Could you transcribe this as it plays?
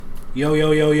Yo,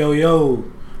 yo, yo, yo, yo.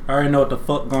 I already know what the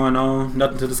fuck going on.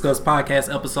 Nothing to Discuss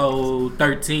podcast episode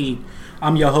 13.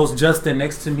 I'm your host, Justin.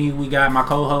 Next to me, we got my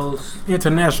co-host,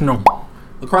 International.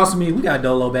 Across from me, we got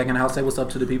Dolo back in the house. Say what's up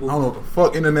to the people. I don't know what the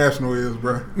fuck international is,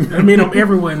 bro. I mean, I'm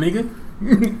everywhere, nigga.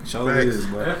 Show is,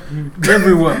 bro.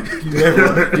 Everywhere. You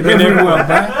been everywhere,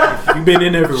 boy. You been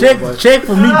in everywhere, boy. Check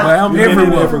for me, boy. I'm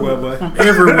everywhere. Boy. I'm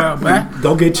everywhere, boy.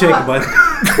 Go get checked, boy.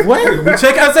 What? We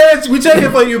check. I said we checking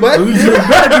for you, bud. You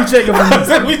better be checking for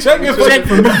me. We checking for Check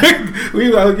you. for me.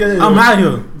 We yeah. I'm out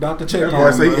here. Doctor check.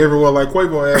 I say everywhere like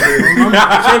Quavo ass.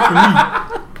 Check for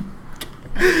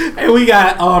me. And we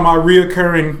got our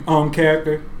reoccurring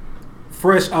character,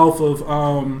 fresh off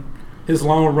of his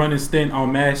long running stint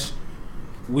on MASH.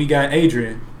 We got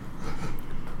Adrian.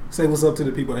 Say what's up to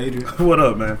the people, Adrian. What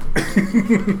up, man?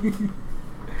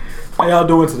 How y'all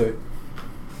doing today?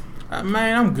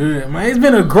 Man, I'm good, man. It's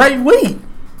been a great week.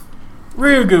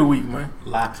 Real good week, man.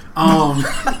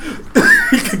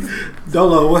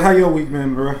 Dolo, how your week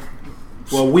been, bro?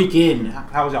 Well, weekend.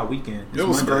 How was y'all weekend? It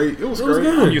was great. It was It was great.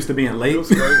 good. I'm used to being late. It was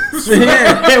great.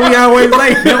 Yeah, we always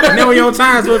late. Never we on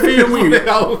time, so it feel weird. It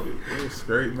was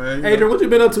great, man. Adrian, what you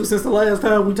been up to since the last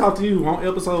time we talked to you on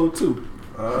episode 2?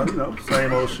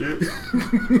 Same old shit.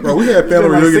 Bro, we had It's family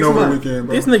been like reunion 6 over the months. weekend,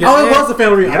 bro. This nigga. Oh, it was a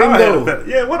family reunion. I didn't go.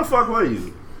 Yeah, where the fuck were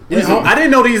you? I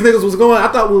didn't know these niggas was going. I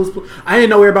thought I didn't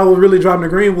know everybody was really driving to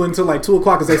Greenwood until like 2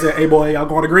 o'clock because they said, "Hey boy, y'all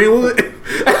going to Greenwood?"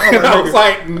 I was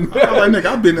like, I'm like, nigga,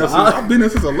 I've been there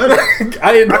since 11.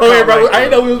 I didn't know everybody. I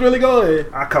didn't know we was really going.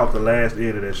 I caught the last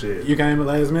end of that shit. You came at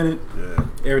last minute. Yeah.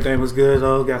 Everything was good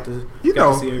though. Got to see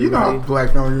everybody. You know how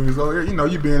black family reunions are. You know,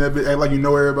 you be in that bit, act like you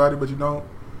know everybody, but you don't.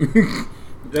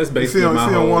 That's You basically see my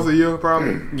them whole. once a year,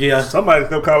 probably. Yeah. Somebody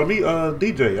kept calling me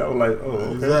DJ. I was like, oh,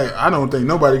 okay. Exactly. I don't think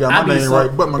nobody got I my be name so-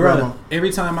 right, but my bruh, grandma.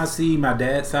 Every time I see my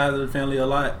dad's side of the family a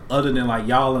lot, other than like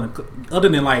y'all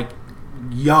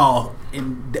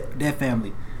in that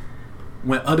family,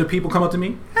 when other people come up to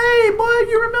me, "Hey boy,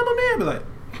 you remember me?" I be like,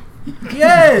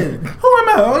 "Yeah, who am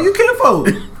I? Oh, you kinfolk."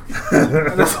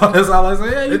 that's all I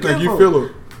say. Yeah, you They think you kinfolk."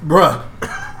 Philip. Bruh.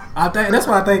 I think that's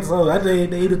why I think so. I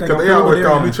think they either think I'm Because they Philip or always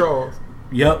call Darren. me Charles.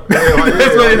 Yep. Yeah, like,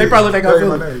 That's what they probably think I'm say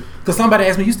my Philip. name. Because somebody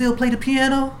asked me, "You still play the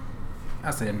piano?"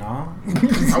 I said, "No."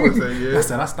 I would say, yeah. I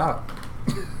said, "I stopped."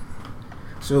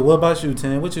 So, what about you,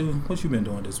 Tim? What you been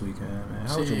doing this weekend, man?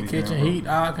 How was your Shit, weekend, kitchen bro? heat,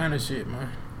 all kind of shit, man.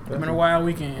 It's been a wild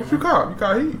weekend. What you caught? You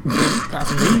caught heat. Got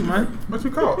some heat, man. What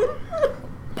you caught?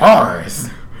 Bars.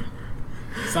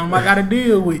 Something I gotta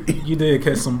deal with. You did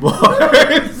catch some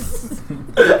bars.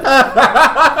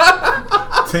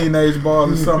 Teenage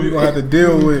bars is something you gonna have to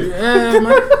deal with. Yeah,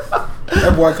 man.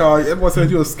 That boy said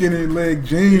you a skinny leg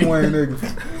jean wearing nigga.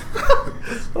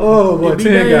 Oh boy, It be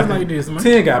Tim days got like this, man.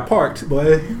 10 got parked,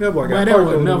 boy. That boy Boy, got that parked.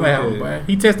 would over never the happen, weekend. boy.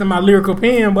 He testing my lyrical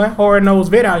pen, boy. Hard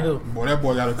nosed vet out here. Boy, that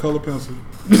boy got a color pencil.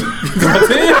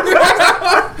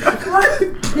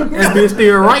 That bitch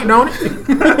still writing on it.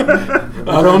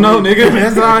 I don't know, nigga.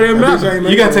 That's all that Bitch matters. ain't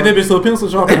You gotta take that bitch to a pencil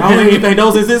sharpener. I don't even think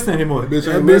those exist anymore. Bitch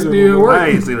That ain't bitch legible. still work. I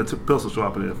ain't seen a pencil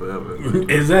sharpener in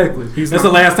forever. Exactly. That's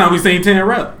the last time we seen 10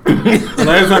 rap. The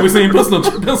last time we seen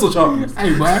pencil sharpeners.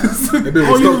 Hey, boy. That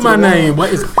bitch was Don't stuck use to my the wall. name,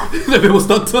 but it's That bitch was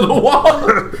stuck to the wall.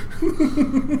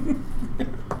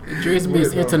 Dress Me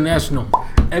is international.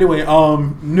 Anyway,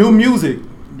 new music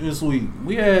this week.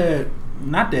 We had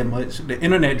not that much. The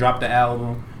internet dropped the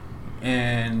album,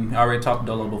 and I already talked to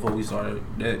Dolo before we started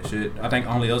that shit. I think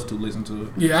only us two listened to it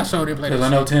Yeah, I showed it play because that I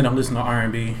know shit. 10 don't listen to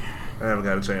R&B. I haven't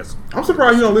got a chance. I'm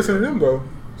surprised you don't listen to them though.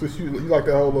 Since you like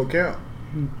that whole little count.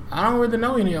 I don't really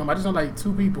know any of them. I just know like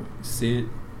 2 people. Sid,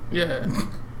 Yeah.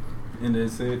 and then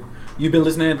Sid. You been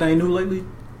listening to anything new lately,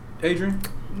 Adrian?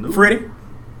 New? Freddie,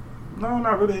 No,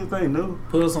 not really anything new.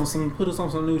 put us on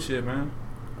some new shit, man.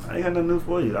 I ain't got nothing new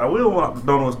for you. I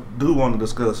want to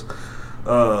discuss.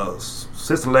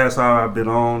 Since the last time I've been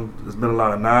on, there's been a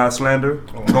lot of Nas slander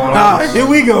going on. Here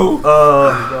we go.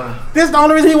 This the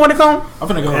only reason he want to come? I'm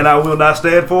finna go. And I will not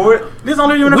stand for it. This the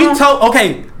only reason We he want to come?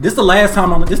 told this the last time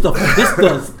this the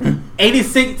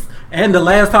 86th and the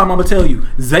last time I'm gonna tell you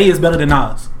Zay is better than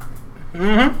Nas.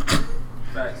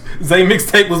 Zay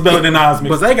mixtape was better than Nas mixtape.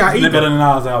 But Zay got It's ego. better than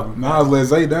Nas album. Nas let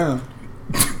Zay down.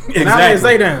 Now they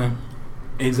say down.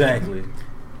 Exactly.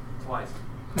 Twice.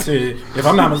 Shit, if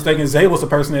I'm not mistaken, Zay was the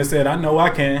person that said, "I know I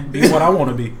can be what I want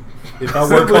to be. If I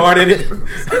work hard at it, I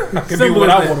can be Simple what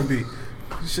as I that. want to be."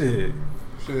 Shit.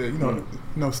 Shit, you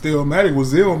know, Stillmatic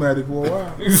was Zillmatic for a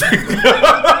while.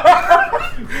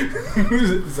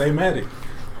 Zaymatic.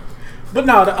 But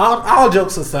no, all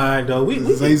jokes aside, though, we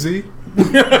Zay-Z.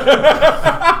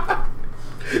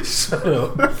 shut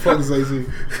up. Fuck Zay-Z.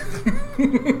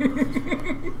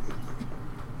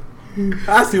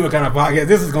 I see what kind of podcast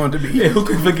this is going to be. Yeah, who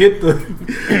can forget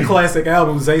the classic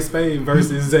album Zay Spade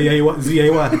versus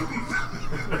Z.A.Y.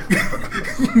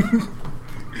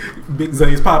 Big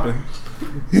Zay's popping.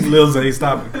 Lil Zay's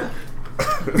stopping.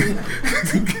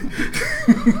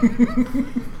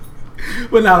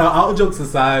 But now, all jokes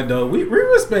aside, though, we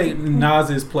respect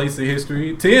Nas's place in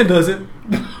history. 10 doesn't.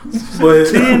 But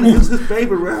 10 is his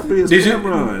favorite rapper. Is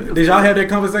Cameron. Did y'all have that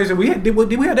conversation? Did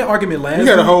we have that argument last We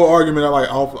had a week? whole argument like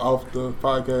off the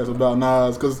podcast about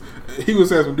Nas because he was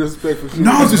saying some disrespectful shit.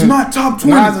 Nas is not top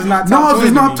 20. Nas is not top 20. Nas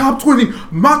is not top 20.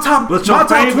 My top But your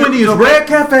 20 favorite- is Red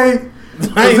Cafe,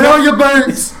 Azalea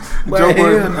Banks, Joe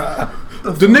Budden.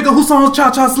 the nigga who songs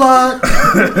Cha Cha Slide.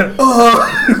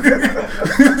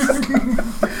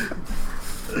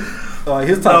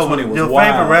 His top 20 was Your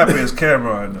wild. favorite rapper is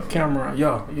Cameron, though. Cameron,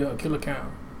 yo, Killer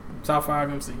Cam. Top 5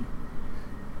 MC.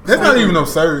 That's not even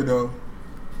absurd though.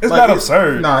 It's Like, not it's-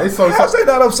 absurd. Nah, it's so. How's that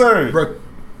not absurd? Bro,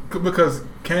 because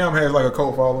Cam has like a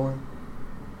cult following.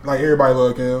 Like everybody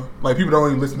love Cam. Like people don't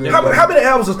even listen to him. How many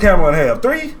albums does Cameron have?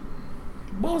 3?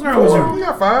 What was wrong with Oh, you? you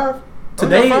got 5.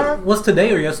 Today You got 5? was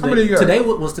today or How yesterday? many you got? Today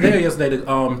was today or yesterday the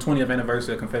 20th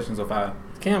anniversary of Confessions of Five.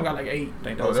 Cam got like 8. I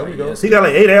think that Oh, was there we like go. yesterday. He got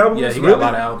like 8 albums? Yeah, he got Really? a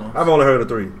lot of albums. I've only heard of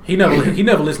 3. He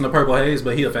never listened to Purple Haze,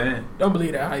 but he a fan. Don't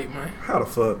believe that hype, man. How the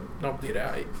fuck? Don't believe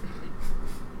that hype.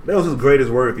 That was his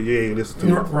greatest work and you ain't listen to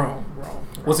it. Wrong.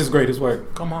 What's his greatest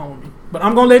work? Come on with me. But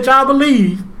I'm gonna let y'all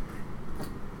believe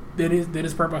that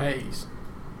it's Purple Haze.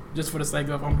 Just for the sake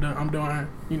of I'm doing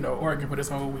working for this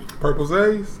whole week. Purple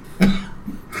Zays.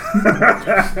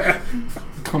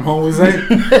 Come on, with Zay.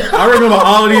 I remember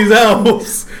all these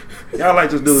albums. Y'all like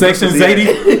this dude. Sections just 'cause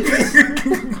he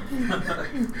 80.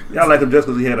 Y'all like him just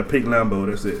because he had a pink Lambo.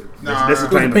 That's it. Nah. That's his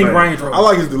With claim the to pink fame. Range Rover. I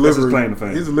like his That's delivery. his claim to fame.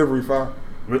 His delivery fire.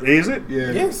 Is it?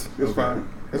 Yeah. Yes. It's Okay. fine.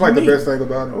 It's like the best thing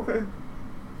about it. Okay.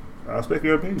 I respect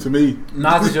your opinion. To me.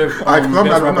 Nas is your I'm best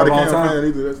not rapper a of all Cam time. fan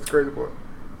either. That's the crazy part.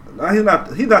 Nah, he's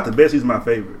not the best. He's my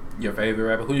favorite. Your favorite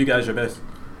rapper? Who you guys your best?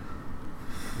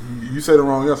 You say the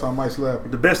wrong yes, I might slap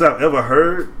you. The best I've ever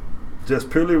heard, just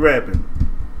purely rapping.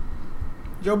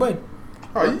 Joe Budden.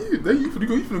 Oh, you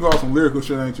finna go off some lyrical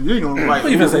shit, ain't you? You ain't gonna like.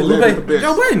 What you finna say, who Lupe? is the best?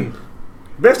 Joe Budden.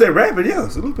 Best at rapping, yeah,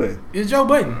 Salute. It's Joe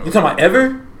Budden. You talking about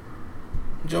ever?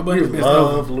 Joe Budden is best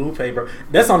Love ever. Lupe, bro.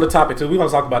 That's on the topic too. We're gonna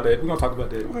talk about that.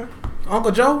 Okay.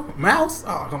 Uncle Joe? Mouse?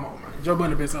 Oh, come on, man. Joe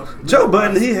Budden best ever. Joe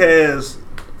Budden, he has.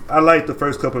 I like the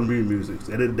first couple of musics,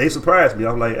 and they surprised me.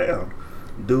 I was like, damn,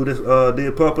 dude, this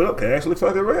did Pump It Up can actually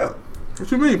fucking rap. What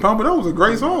you mean? Pump It Up was a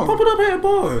great song. Pump It Up had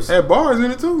bars. Had bars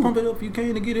in it too. Pump it up, you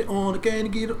came to get it on. Came to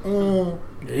get it on.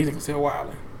 Yeah, he's still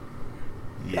wildin'.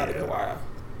 Gotta go wild.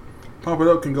 Pump It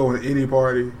Up can go to any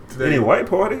party today. Any white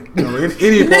party, No, any party.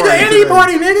 Nigga, any today.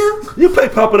 party, nigga. you play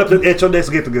Pump It Up at your next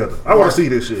get together. I want to see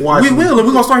this shit. Watch We me. will, and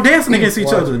we're gonna start dancing against each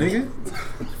Watch other, me. nigga.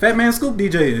 Fat Man Scoop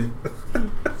DJing.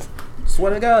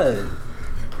 Swear to God.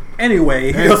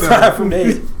 Anyway, Hands aside down. from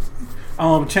that,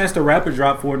 Chance the Rapper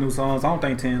dropped 4 new songs. I don't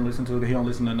think 10 listened to it. He don't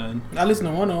listen to nothing. I listen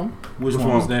to one of them. Which Which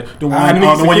one was one? that? The I one,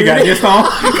 need the one you got security. guest on.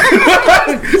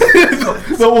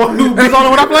 The one who That's the only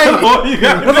one I played. The one you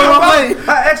got That's the only one I played. I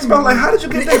asked him, I'm like, how did you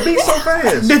get that beat so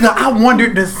fast? Nigga, I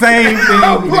wondered the same thing.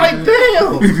 I'm like,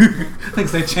 damn. Nigga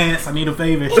said, Chance, I need a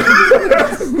favor.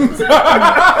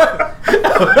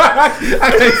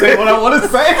 I can't say what I want to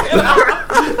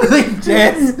say.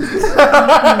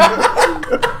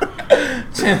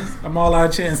 Chance, I'm all out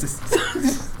of chances.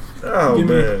 Oh Give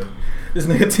me- man. This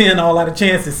nigga 10 all out of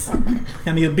chances.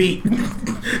 I need a beat. You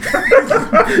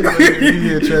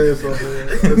get chance on there.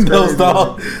 That's Those crazy.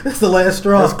 dog. That's the last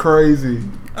straw. That's crazy.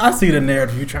 I see the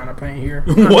narrative you trying to paint here.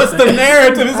 What's the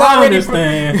narrative? It's I already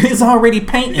understand. It's already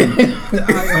painting.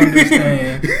 I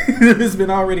understand. It's been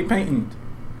already painted.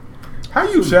 How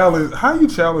you challenge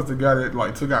the guy that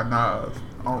like took out Nas?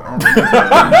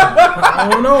 I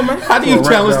don't know, man. How do you Well,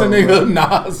 challenge the right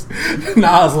nigga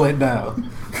Nas let down?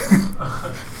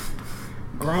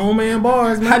 Grown man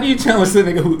bars, man. How do you challenge the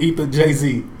nigga who eat the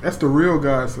Jay-Z? That's the real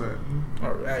guy son.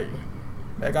 All right.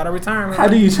 They got a retirement. How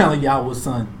do you challenge Yahweh's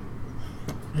son?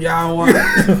 y'all what?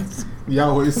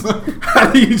 Yahweh son.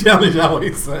 How do you challenge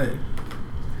Yahweh's son?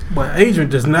 But Adrian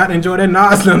does not enjoy that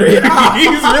Nas under it.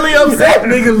 He's really upset.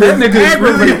 That nigga is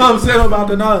really upset about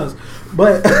the Nas.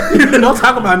 But Don't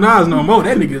talk about Nas no more.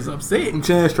 That nigga is upset.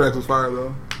 Chance tracks was fire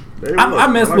though. I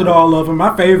messed with all of them.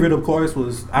 My favorite, of course,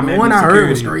 was I The Might one Need I heard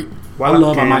was Security. straight. Why I like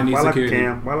love I Cam? Might Need Why like Security.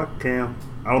 Cam? Why like Cam?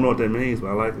 I don't know what that means, but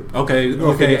I like it.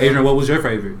 Okay, Adrian, what was your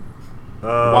favorite?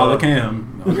 Walla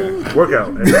Cam. Okay.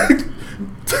 Workout.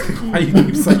 Why you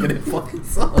keep saying that fucking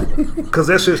song? Because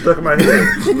that shit stuck in my head.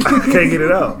 I can't get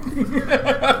it out.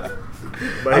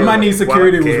 But I Might Need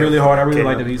Security was Wildcat, really hard. I really Cam.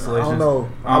 liked the beat I selection. don't know.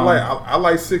 I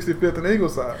like 65th and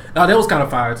Ingleside. Oh, that was kind of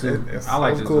fire too. I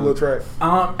like it. this. A cool little track.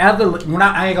 After when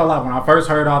I ain't gonna lie, when I first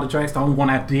heard all the tracks, the only one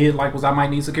I did like was I Might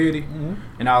Need Security,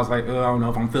 and I was like, I don't know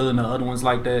if I'm feeling the other ones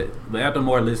like that. But after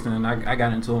more listening, I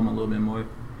got into them a little bit more.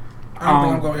 I don't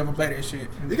think I'm gonna ever play that shit.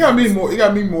 It got me more. It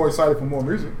got me more excited for more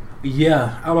music.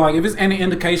 Yeah, I'm like, if it's any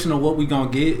indication of what we gonna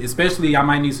get, especially I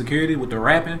Might Need Security with the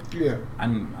rapping. Yeah.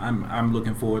 I'm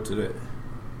looking forward to that.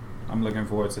 I'm looking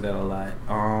forward to that a lot.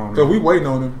 Cause we waiting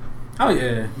on him. Oh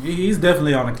yeah, he's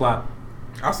definitely on the clock.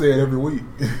 I say it every week.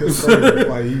 It's crazy.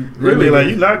 Like he Really, like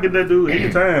you not get that dude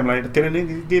anytime. Like, can a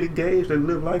nigga get engaged and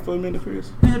live life for a minute,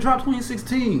 Chris? Man, dropped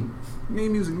 2016. Need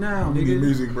music now, He nigga. need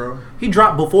music, bro. He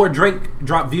dropped before Drake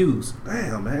dropped Views.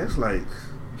 Damn, man, it's like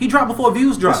He dropped before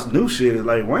Views this dropped. new shit is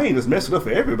like Wayne is messing up for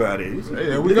everybody. Hey,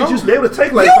 there we Niggas go. just be able to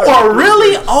take like. You are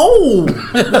really old.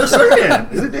 I'm saying,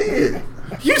 it did.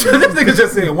 This nigga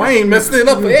just said Wayne messing it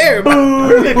up for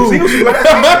everybody. Yeah, 'cause he was like,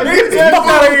 Get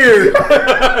out of here.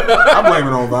 I blame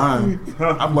it on Vine.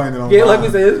 I blame it on Yeah, Vine. like we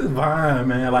said, this is Vine,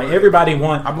 man. Like everybody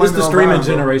want. I blame It's the it on streaming Vine,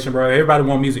 bro. generation, bro. Everybody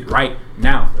want music right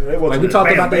now. They want Like we to talked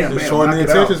bam, about bam, that. bam. Shorten the knock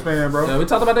it attention out. span, bro. Yeah, we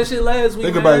talked about that shit last week.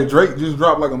 Think man. about it. Drake just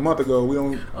dropped like a month ago. We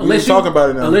don't Unless you talk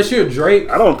about it now. Unless you're Drake.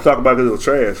 I don't talk about it because it was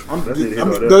trash. That's it. I'm-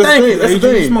 That's that's the Thank thing. you, That's the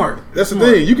AJ. thing. Smart. That's the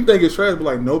Smart. thing. You can think it's trash, but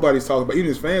like nobody's talking about it. Even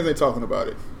his fans ain't talking about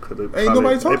it. Ain't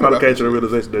nobody talking They probably about came it. to the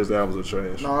realization that his albums are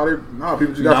trash. Nah,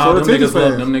 people just got Nah, short them attention niggas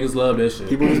love them spans. niggas love that shit.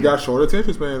 People just got short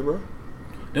attention spans, bro.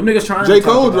 Them niggas trying. J. to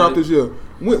talk Cole about dropped it. this year.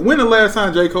 When the last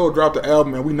time J. Cole dropped the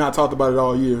album and we not talked about it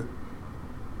all year?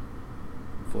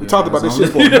 We talked about this shit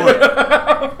for a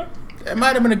month. That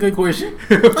might have been a good question.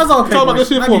 That's okay. Talked about this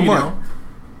shit I for a give you month.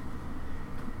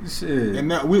 Shit. And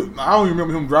now I don't even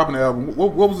remember him dropping the album.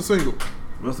 What was the single?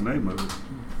 What's the name of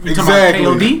it? You talking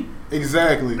about KOD?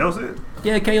 Exactly. That was it.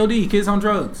 Yeah, KOD, Kids on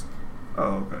Drugs.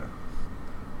 Oh, okay.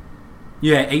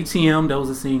 Yeah, ATM, that was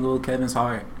a single. Kevin's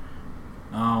Heart.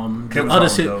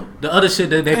 Kevin's The other shit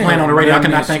that they Damn, playing on the radio, I man,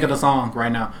 cannot that think of shit. the song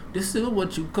right now. This is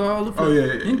what you call a Oh, yeah,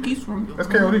 yeah. and keeps from That's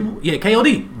KOD. Yeah,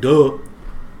 KOD. Duh.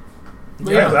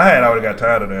 But yeah. I had already got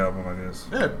tired of the album, I guess.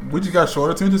 Yeah, we just got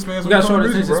short attention spans. We got short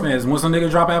music, attention bro. spans. Once a nigga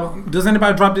drop album, does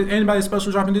anybody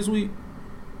special dropping this week?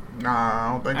 Nah,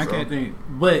 I don't think I so. can't think.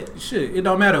 But shit, it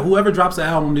don't matter. Whoever drops the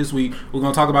album this week, we're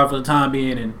gonna talk about it for the time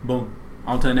being, and boom,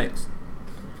 on to the next.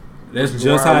 That's This is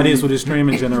just why how it we- is with this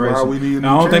streaming this is why generation. we need a And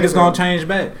I new don't think it's gonna change, change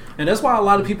back. And that's why a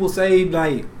lot of people say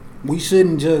like we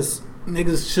shouldn't just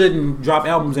niggas shouldn't drop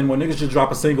albums anymore. Niggas just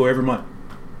drop a single every month.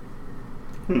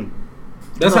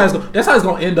 That's how it's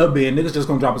gonna end up being. Niggas just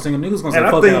gonna drop a single. Niggas gonna say And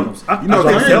I fuck think, albums. You know,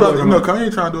 I think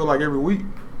Kanye trying to do it like every week.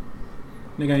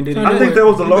 Nigga ain't did it. I yet. think that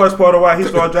was the large part of why he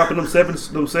started dropping them seven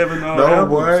No, albums.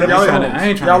 boy. Seven Y'all songs. ain't, I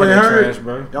ain't trying y'all to ain't hear that heard. trash,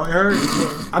 bro. Y'all ain't heard.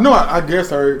 I know. I guess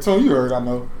heard. So you heard. I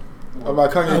know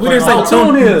about Kanye. We didn't say Oh,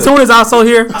 Tune. Tune is. Tune is also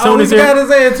here. Oh, Tune we is here. gotta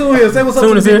say it too here. Say what's up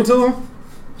Tune to is the here. people too.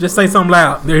 Just say something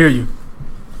loud. They'll hear you.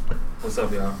 What's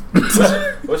up, y'all?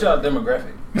 What's y'all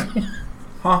demographic?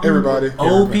 Huh? Everybody.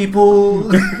 Old people.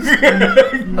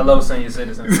 Hello, senior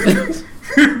citizens.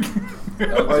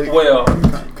 Well,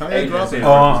 Kanye Adrian dropped said it.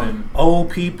 representing. Old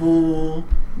people,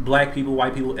 black people,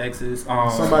 white people, exes.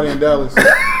 Somebody in Dallas,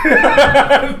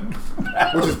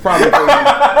 which is probably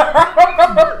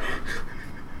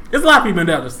There's a lot of people in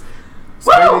Dallas.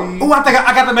 Woo! Ooh, I think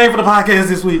I got the name for the podcast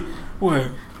this week. What?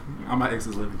 All my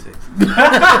exes live in Texas.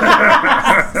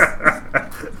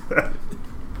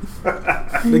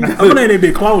 I'm gonna name it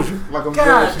Big Closure. like I'm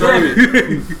God very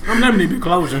damn straight. I'm naming it Big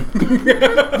Closure.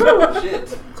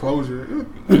 Shit. Closure.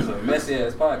 It's a messy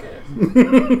ass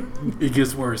podcast. It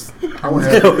gets worse. I want to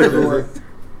have it everywhere.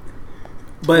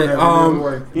 But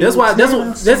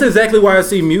that's exactly why I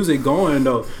see music going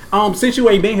though. Since you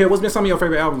ain't been here, what's been some of your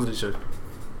favorite albums this year?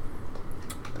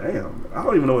 Damn, I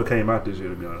don't even know what came out this year,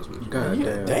 to be honest with you. God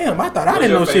damn. Damn, I thought I What's didn't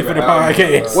your know shit for the favorite album?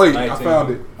 podcast. Wait, 19, I found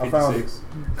it. I found it. 56.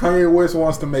 Kanye West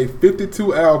wants to make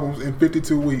 52 albums in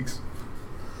 52 weeks.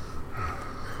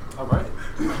 All right.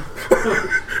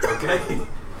 Okay.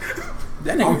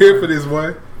 That I'm nigga, here for this,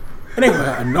 boy. that nigga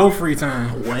got no free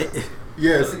time. What?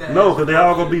 Yes. No, because they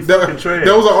all gonna be fucking trash.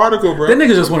 There was an article, bro. That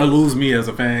nigga just want to lose me as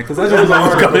a fan because that's There just was an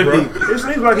what it's article, gonna bro. be. It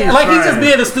seems like he's Like he trying. just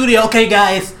be in the studio. Okay,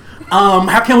 guys,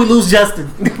 How can we lose Justin?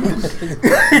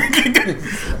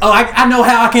 I know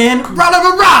how I can.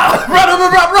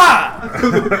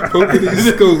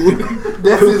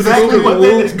 That's exactly what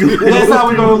that's how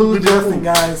we gonna lose Justin,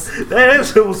 guys. That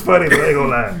shit was funny, but I ain't gonna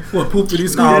lie. What, Poopity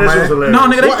School? Yeah, that man. shit was hilarious. No,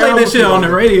 nigga, they What play that albums shit you on like?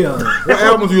 the radio. What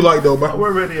albums you like though, bro?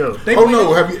 What radio? They Oh play-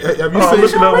 no, have you Oh, I'm seen?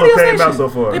 looking up what radio came out station. so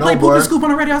far. They No, play boy. Poopity Scoop on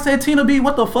the radio. I said, Tina B,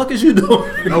 what the fuck is you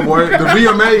doing? No boy, the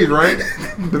VMAs, right?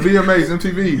 The VMAs,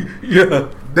 MTV. Yeah.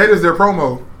 That is their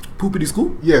promo. Poopity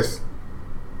Scoop? Yes.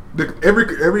 Every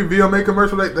VMA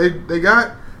commercial they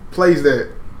got plays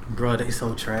that. Bro, they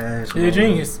so trash. He a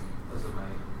genius. That's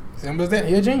amazing. Simple as that.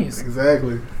 He a genius.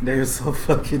 Exactly. They're so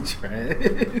fucking trash.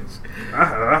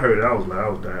 I heard it. I was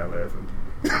dying laughing.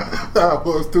 I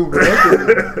was too, bro.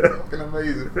 Fucking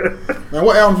amazing. Man,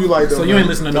 what albums you like though? So you man? ain't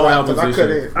listening to no 'Cause albums I this cut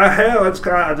year? in. I have.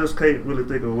 I just can't really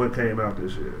think of what came out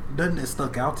this year. Doesn't it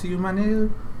stuck out to you, my nigga?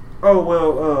 Oh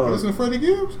well. Listen to Freddie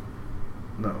Gibbs.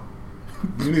 No.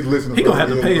 You need to listen to. He gonna have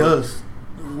Freddie to pay Gibbs, bro. us.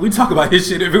 We talk about his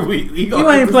shit every week. He gonna You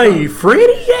have ain't to played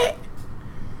Freddie yet?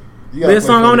 You gotta This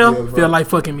play song on Freddie there, Gibbs, bro. Feel Like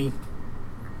Fucking Me.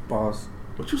 Pause.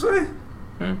 What you say?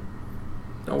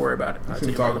 Don't worry about it. I I'll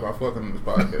shouldn't tell talk you. about fucking on this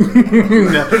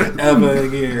podcast. Ever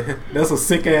again. That's a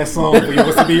sick ass song for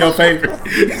yours to be your favorite.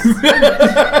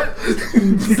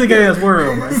 Sick ass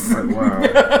world, man. Like, wow.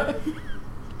 God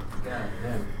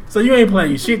damn. So you ain't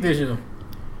played shit this year.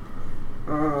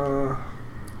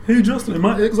 Hey Justin, am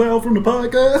I exiled from the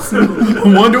podcast?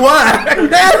 Wonder why.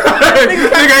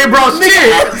 Nigga ain't brought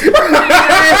shit.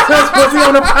 Was he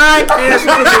on the podcast?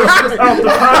 Off the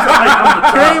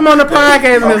podcast. Came on the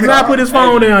podcast and has not put his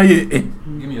phone down yet. Give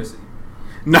me a seat.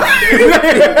 No.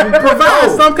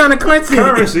 Provide some kind of content.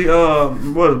 Currency.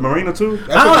 What is Marina 2?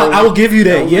 I will give you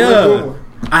that. was a good Yeah. one.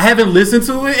 I haven't listened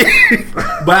to it,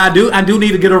 but I do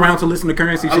need to get around to listen to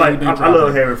Currency. I shit like. he been I dropping.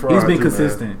 love Harry Fraud. He's been too,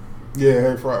 consistent. Yeah,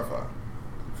 Harry Fraud Fire. Man.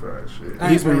 Fried shit. I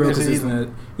He's been ain't real played this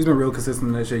consistent. He's been real consistent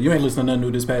in that shit. You ain't listened to nothing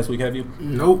new this past week, have you?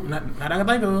 Nope, not that I can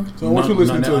think of. So what you listening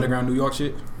None of that to? underground New York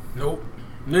shit. Nope,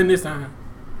 nothing this time.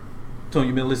 Tony,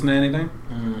 you been listening to anything?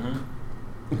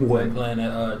 Mm-hmm. What? Been playing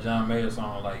that John Mayer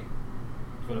song like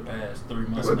for the past 3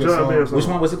 months. That's a good John song. Mayer song. Which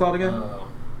one was it called again?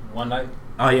 One night.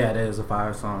 Oh yeah, that is a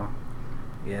fire song.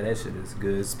 Yeah, that shit is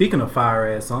good. Speaking of fire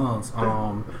ass songs,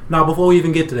 no, before we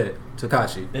even get to that,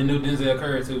 Tekashi. The new Denzel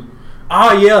Curry too.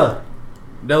 Oh yeah,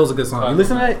 that was a good song. You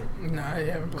listen to that? Nah, I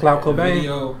haven't played. Clout that. Cobain.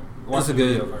 Video. Watch the a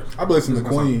good- video first. I've listened to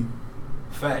That's a good Queen.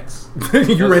 Facts.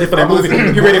 You ready for that movie?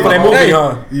 You ready for that movie,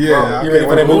 huh? Yeah, You ready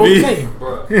for that movie? movie? Okay,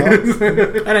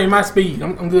 Bruh. that ain't my speed.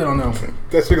 I'm good on that one.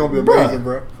 That shit gonna be amazing,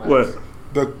 bro. What?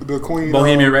 The Queen.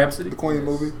 Bohemian Rhapsody? The Queen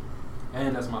movie,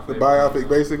 And that's my the favorite. biopic,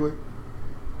 basically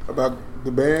about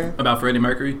the band. About Freddie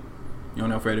Mercury? You don't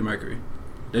know Freddie Mercury?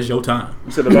 That's your time.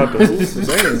 You said about the who?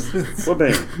 The band. What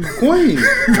band? Queen.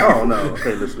 Oh no.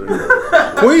 Okay, listen.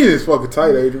 All Queen is fucking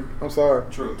tight, Adrian. I'm sorry.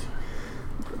 Truth.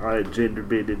 right, gender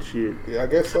bending shit. Yeah, I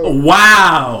guess so.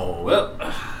 Wow.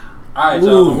 Well, alright, Ooh,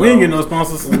 y'all. we ain't getting no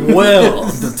sponsors. Well,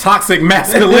 the toxic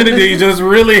masculinity just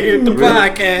really hit the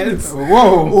podcast.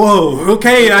 Whoa. Whoa.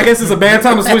 Okay, I guess it's a bad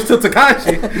time to switch to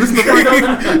Tekashi. Listen to Frank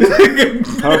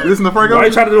Ocean. Listen to Frank Why you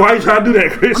Ocean. trying to do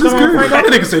that, Chris? That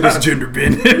nigga said it's gender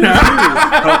bending.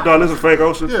 No, listen, Frank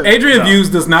Ocean. Yeah. Adrian No. views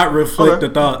does not reflect Okay.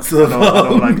 the thoughts of I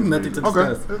don't like this nothing to music. Okay,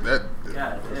 discuss. that,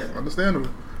 God damn. understandable.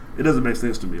 It doesn't make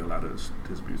sense to me, a lot of his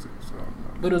music. So,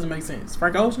 What doesn't make sense?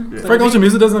 Frank Ocean? Yeah. Frank Ocean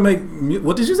music doesn't make.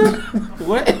 What did you say?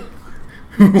 What?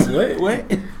 What?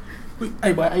 What?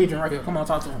 Hey, boy, Adrian, right here. Come on,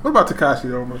 talk to him. What about Tekashi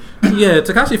though, man? Yeah,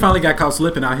 Tekashi finally got caught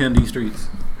slipping out here in these streets.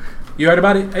 You heard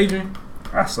about it, Adrian?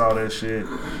 I saw that shit.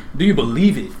 Do you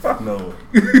believe it? Fuck no.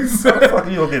 How the fuck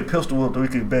you gonna get pistol whipped and we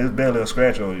can barely a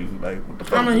scratch on you? Like, what the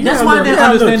fuck? I mean, he That's got why I a little- didn't he got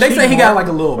a little understand. They say he cheek got mark.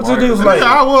 like a little. What's mark. the dude's like?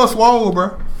 Yeah, I was swole,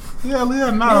 bro. Yeah, Yeah,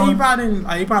 not. he probably didn't.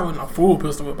 Like, he probably wasn't a full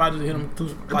pistol. But probably just hit him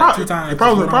two times. It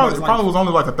probably, Just put him on his was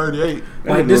only like a 38.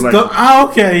 Like nigga this. was like-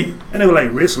 Okay. And they were like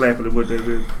wrist slapping him with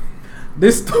that.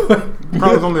 This story.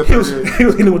 Probably was only a He was 38.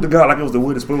 hitting him with the gun like it was the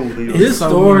wooden spoon. His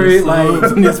story,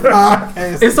 like, in this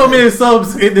podcast. it's so many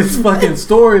subs in this fucking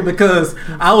story because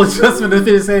I was just gonna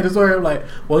finish saying the story. I'm like,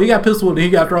 well, he got pistol and he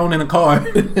got thrown in a car.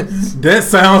 That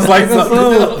sounds like something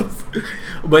else.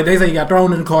 But they say he got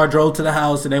thrown in the car, drove to the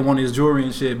house, and they wanted his jewelry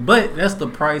and shit. But that's the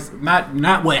price.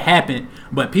 Not what happened,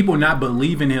 but people not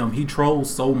believing him. He trolls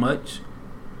so much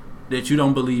that you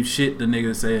don't believe shit the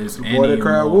nigga says. Boy, that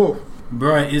cried wolf.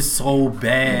 Bruh, it's so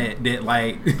bad that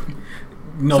like so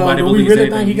nobody do we believes really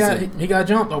anything think he said. he got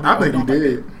jumped? Or I we think he don't think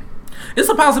did. It's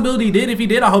a possibility he did. If he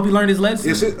did, I hope he learned his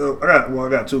lesson. Is it? I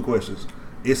got two questions.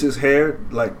 Is his hair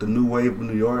like the new wave of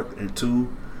New York? And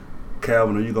two,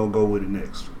 Calvin, are you gonna go with it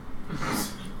next?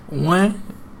 One,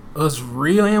 us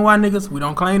real NY niggas, we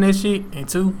don't claim that shit. And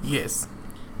 2, yes.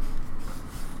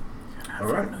 All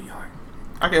right. New York.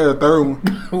 I can add a third one.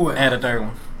 What? Add a third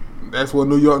one. That's what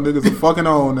New York niggas are fucking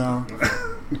on now.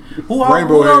 Who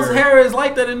Rainbow else hair. hair is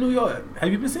like that in New York?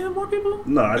 Have you been seeing more people?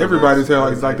 No, I didn't. Everybody's hair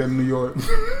like it's like that in New York.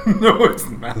 No, it's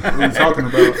not. What are you talking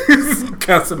about?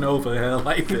 Casanova hair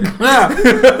like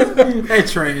that. That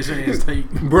trash ass tape.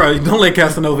 Bro, don't let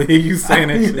Casanova hear you saying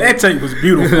that shit. That tape was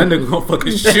beautiful. That nigga gonna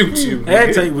fucking shoot you.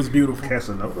 That tape was beautiful.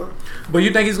 Casanova. But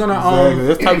you think he's gonna Exactly.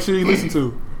 That's the type of shit you listen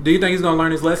to. do you think he's gonna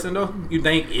learn his lesson though? You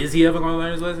think is he ever gonna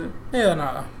learn his lesson? Hell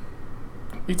nah.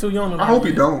 He too young to learn I hope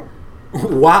he that. don't.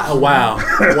 Why? Wow.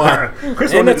 Why?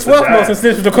 Chris And the O'Neal 12th most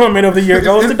essential comment of the year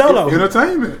goes to Dolo.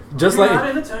 Entertainment. Just Not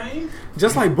like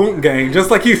entertained. Boom Gang. Just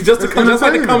like you just to come just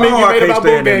like the entertainment. comment Oh, you I made can't about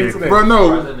Boom stand that Gang nigga. today. Bro,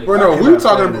 no. We cannot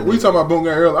talking stand that about Boom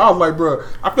Gang earlier. I was like, bro,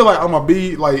 I feel like I'm gonna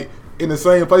be like in the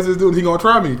same place as dude. He gonna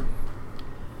try me,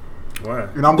 Why?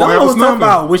 and I'm gonna Dolo have a was talking snuffing.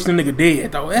 about wishing the nigga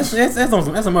dead though. That's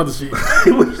some other shit.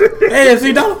 Hey,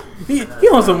 see, Dolo, he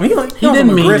on some he didn't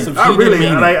some mean aggressive it. I shit. really,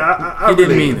 mean like, it. I He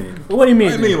didn't really, mean it. What do you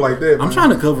mean? I mean like that. I'm man. trying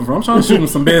to cover for him. I'm trying to shoot him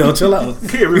some bail. Chill out.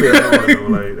 Can't really annoy though.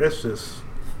 Like that's just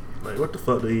like what the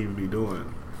fuck they even be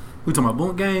doing? We talking about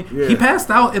Boom Gang. Yeah. He passed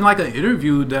out in like an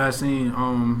interview that I seen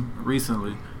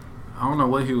recently. I don't know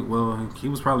what he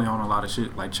was probably on a lot of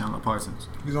shit like Chandler Parsons.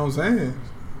 You know what I'm saying?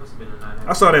 Must have been a night.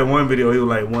 I saw that one video. He was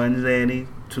like 1 Zanny,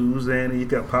 2 Zanny. He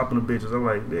kept popping the bitches. I'm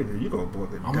like, nigga, you gonna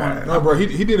fucking I'm die. on- No, bro.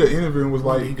 He did an interview and was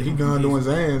like He he done doing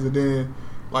Zans, and then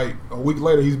like a week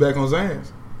later he's back on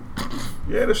Zans.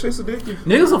 Yeah, that shit's addictive.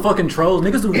 Niggas are fucking trolls.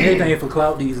 Niggas do anything for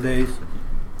clout these days.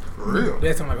 For real.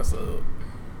 That sound like a sub.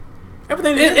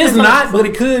 Everything It's not, but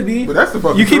it could be. But that's the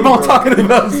fucking You keep truth, on though. talking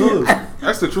about subs.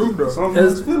 That's the truth, though.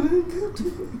 Someone's feeling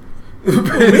guilty.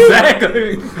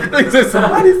 Exactly. Like,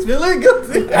 somebody's feeling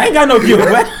guilty. I ain't got no guilt.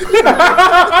 What?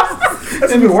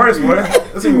 That's even worse, boy.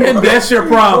 That's even And worse. that's your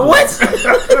problem. What?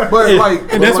 But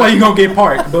like, And that's why you gonna get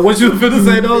parked. But what you finna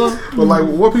say though? But like,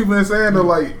 what people been saying, they're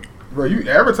like, bro, you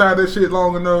advertise that shit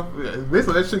long enough,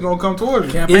 eventually that shit gonna come towards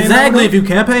you. Campaign Exactly. on If you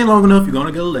campaign long enough, you're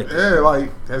gonna get elected. Yeah,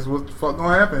 like that's what the fuck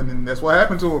gonna happen, and that's what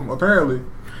happened to him apparently.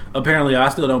 Apparently, I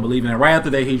still don't believe in it. Right after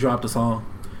that, he dropped the song,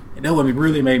 and that would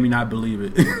really made me not believe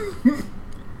it.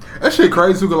 That shit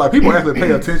crazy too, 'cause like people actually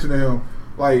pay attention to him.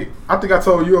 Like I think I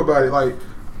told you about it. Like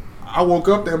I woke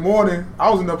up that morning, I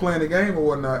was in there playing the game or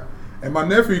whatnot, and my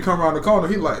nephew come around the corner.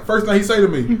 He like first thing he say to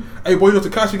me, "Hey boy, you know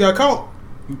Tekashi got caught?"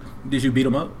 Did you beat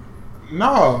him up?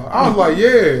 No, I was like,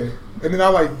 "Yeah," and then I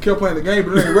like kept playing the game,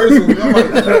 but it ain't ready to me. I'm like,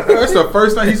 that's the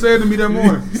first thing he said to me that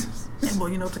morning. Hey, boy,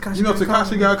 you know Tekashi. You know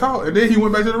Tekashi got caught, and then he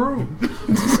went back to the room.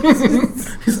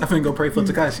 He's I finna go pray for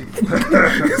Tekashi.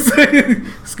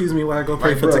 Excuse me while I go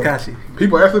pray Like, for bro. Tekashi.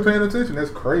 People actually paying attention.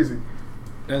 That's crazy.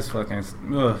 That's fucking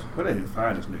Where they even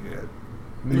find this nigga at?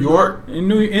 New York. in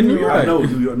New York. I know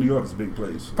New York is a big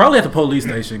place. Probably at the police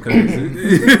station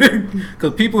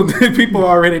because people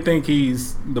already think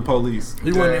he's the police.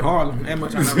 He wasn't in Harlem. That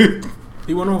much I know.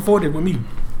 He wasn't on 40 with me.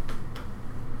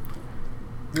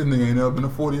 This nigga ain't never been a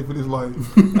 40th in his life.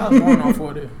 I was born on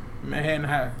 40. Manhattan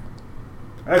High.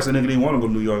 I asked a nigga didn't want to go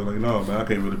to New York. Like, no, man, I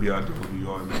can't really be out there with New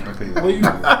York, man. I can't.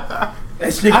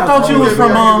 That shit I thought you was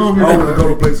from I don't want to go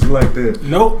to places like that.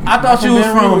 Nope. I thought you was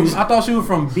Baton Rouge.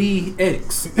 from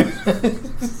BX.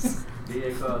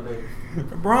 DX all day.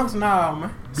 Bronx, nah,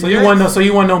 man. So you want no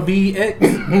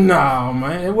BX? Nah,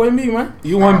 man. It wasn't me, man.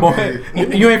 You want boy? You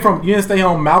didn't stay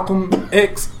on Malcolm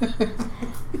X. I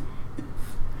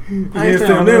ain't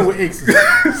staying there with exes.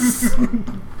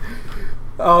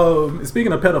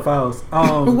 Speaking of pedophiles,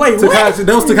 Wait, what? Tekashi,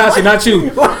 that was Tekashi, not you.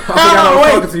 I forgot I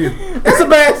was talking to you. That's a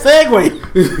bad segue.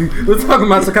 We're talking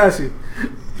about Tekashi.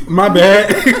 My bad.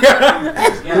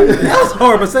 That was a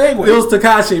horrible segue. It was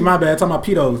Tekashi. My bad. Talking about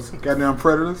pedos. Goddamn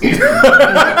predators.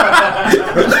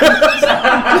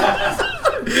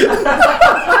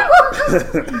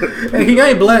 Hey, he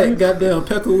ain't black. Goddamn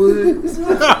Peckerwood.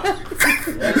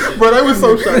 Bro, they was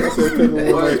so shocked. I said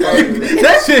Peckerwood.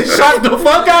 That shit shocked the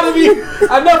fuck out of me.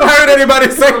 I never heard anybody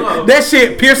say that.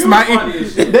 Shit pierced my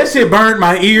ears. That shit burned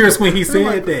my ears when he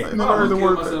said that. No, I heard the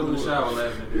killed word myself in the Peckerwood. shower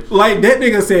laughing at this shit. Like that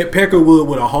nigga said Peckerwood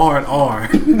with a hard R.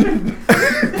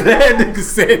 That nigga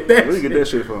said that. Where you get that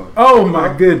shit from? Oh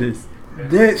my goodness.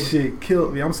 That shit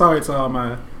killed me. I'm sorry to all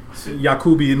my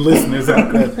Yakubian listeners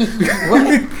out there.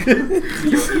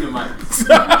 You eat a mic.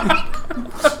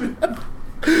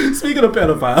 Speaking of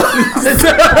pedophiles,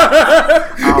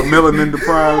 Our melanin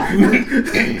deprived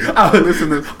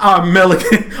listeners. our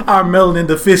melanin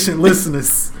deficient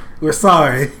listeners, we're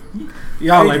sorry.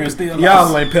 Y'all Adrian like still y'all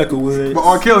lost. like Peckerwood. But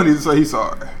R. Kelly needs to say he's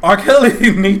sorry. R.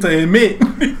 Kelly need to admit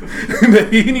that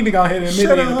he need to go ahead and admit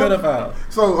Shut he's a up. pedophile.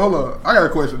 So hold up, I got a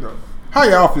question though. How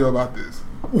y'all feel about this?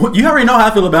 Well, you already know how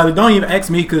I feel about it. Don't even ask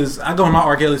me because I go on my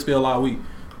R. Kelly spiel all week.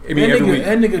 I mean, every week.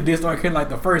 That nigga dissed R. Kelly like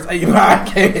the first 8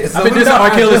 podcasts. I've been dissing R.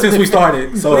 Kelly since we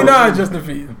started. So we know it's just a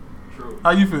feel. True.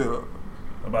 How you feel?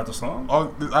 About the song?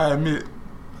 I admit.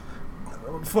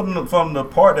 From the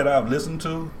part that I've listened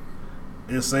to,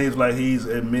 it seems like he's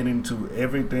admitting to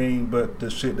everything but the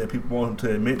shit that people want him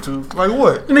to admit to. Like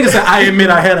what? the nigga said, "I admit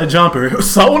I had a jumper."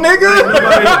 So nigga,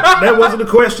 Like, that wasn't the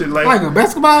question. Like a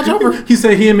basketball jumper. he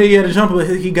said he admitted he had a jumper, but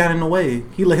he got in the way.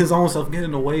 He let his own self get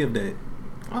in the way of that.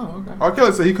 Oh, okay. R.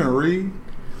 Kelly said he couldn't read.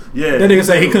 Yeah, That nigga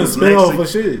said he couldn't spell Lexic- for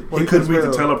shit. Well, He he couldn't read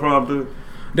couldn't the spell. teleprompter.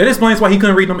 That explains why he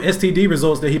couldn't read them STD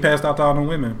results that he passed out to all them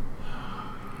women.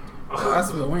 I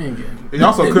swear we ain't getting. He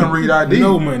also couldn't read ID.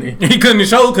 No money. He couldn't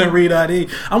read ID.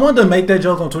 I wanted to make that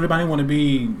joke on Twitter, but I didn't want to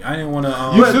be. I didn't want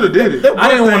to. You should have did it. I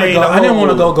didn't want to thing, go. the I didn't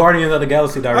want to whole- go Guardian of the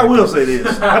Galaxy I director. will say this.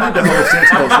 I think the whole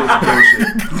sex code shit is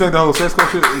bullshit. You think the whole sex code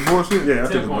shit is bullshit? Yeah, I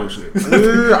think 10 it's points.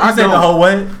 bullshit. Yeah, I I said the don't. whole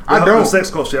what? I The don't. sex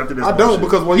code shit, I think that's I don't bullshit.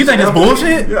 because what You he think said it's after-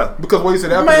 bullshit? Yeah. Because what he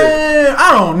said after that. Man,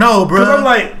 I don't know, bro. Because I'm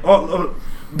like,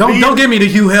 Don't give me the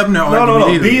Hugh Hefner no, argument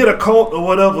either. be it a cult or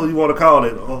whatever you want to call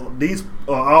it. These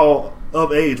are all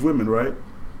of age women, right?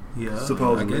 Yeah,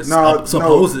 Supposedly. I guess. No,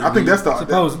 supposedly. no, I think that's the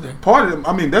Supposedly. part of.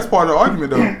 I mean, that's part of the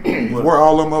argument though. What? We're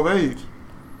all of them of age.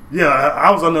 Yeah,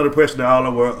 I was under the impression that all of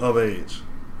them were of age.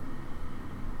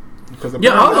 Because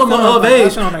Yeah, all of them are of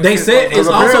age. They said it's Because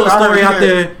also a apparently I story heard out he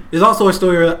there. There's also a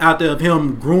story out there of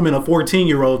him grooming a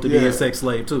 14-year-old to be Yeah. a sex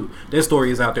slave too. That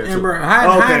story is out there And too. bro, Okay, hiding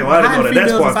well, I didn't know hiding that.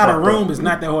 That's females part inside a fucked room up. is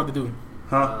not that hard to do.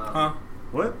 Huh? Huh?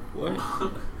 What?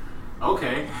 What?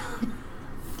 Okay.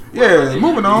 Yeah,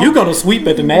 moving on. You gonna sweep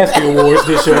at the Nasty Awards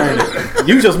this year, ain't it?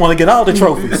 You just want to get all the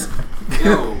trophies.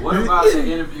 Yo, what about the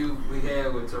interview we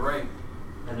had with Tarek?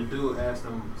 And the dude asked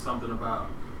him something about,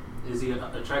 is he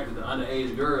attracted to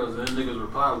underage girls? And the nigga's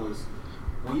reply was,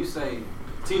 when you say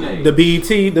teenage. The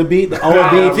the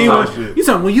old BET Oh, one. shit. You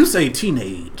said when you say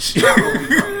teenage.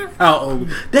 How old?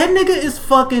 That nigga is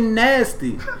fucking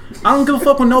nasty. I don't give a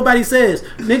fuck what nobody says.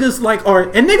 Niggas like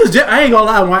niggas. I ain't gonna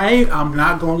lie. I'm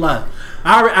not gonna lie.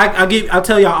 I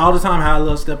tell y'all all the time how I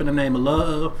love Step in the Name of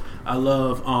Love. I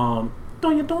love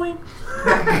Doing.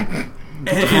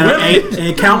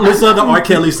 And countless other R.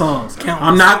 Kelly songs.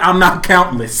 I'm not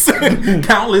countless.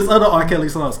 Countless other R. Kelly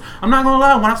songs. I'm not gonna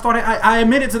lie. When I started, I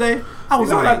admitted today. I was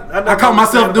You know, like, I I caught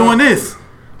myself understand doing about- this.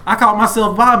 I caught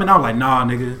myself vibing. I was like, nah,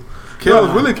 nigga.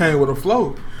 Kelly really came with a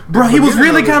flow. Bro, he was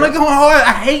really Beginning kind of of going hard.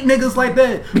 I hate niggas like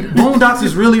that. Boondocks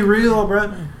is really real,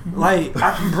 bro. Like,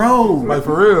 bro. Like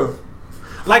for real.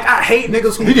 Like, I hate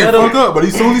niggas who He get fucked up, but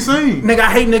he's soon seen. Nigga,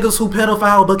 I hate niggas who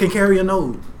pedophile but can carry a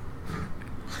node.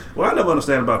 What I never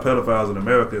understand about pedophiles in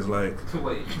America is like,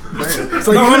 Wait.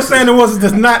 So you understand the ones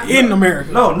that's not in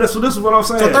America. no, this is what I'm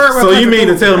saying. So third world So you country mean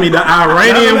to cool. tell me the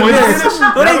Iranian Let me finish. ones?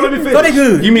 Let me finish. So they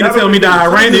good. You mean to tell me the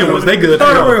Iranian ones? They good to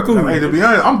Third world go. cool. Hey, to be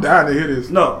honest, I'm dying to hear this.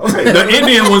 No, okay. The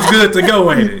Indian one's good to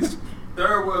go, ain't it?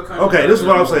 Third world country. Okay, this is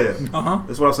what I'm saying. Uh-huh.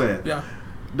 This is what I'm saying. Yeah.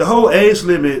 The whole age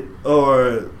limit,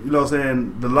 or you know, what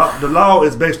I'm saying the law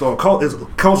is based on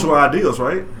cultural ideals,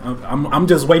 right? I'm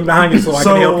just waiting behind you so I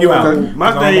So, can help you out. okay,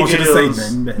 my 'Cause I don't want you thing to say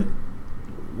is- nothing bad.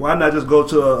 Why not just go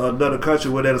to another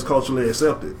country where that is culturally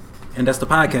accepted? And that's the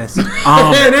podcast.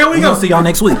 there we we go. gonna see y'all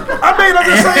next week. I mean, I'm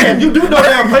just saying, you do know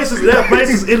there are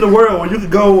places in the world where you can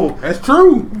go That's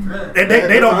true. and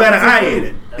they don't bat an eye at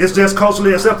it. It's just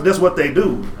culturally accepted. That's what they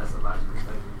do. That's a logical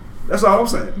statement. That's all I'm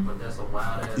saying. But that's a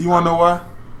wild ass. You wanna know why?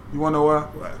 You wanna know why?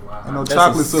 I know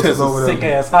chocolate sisters over sick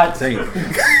there. ass hot take. If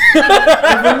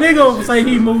a nigga say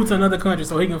he moved to another country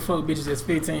so he can fuck bitches at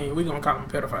 15, we gonna call him a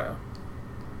pedophile.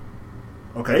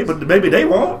 Okay, but maybe they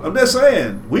won't. I'm just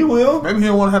saying, we will. Maybe he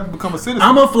don't want to have to become a citizen.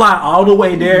 I'm gonna fly all the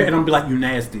way there and I'm gonna be like, you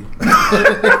nasty.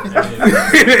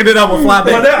 And then I'm gonna fly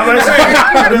But back. I'm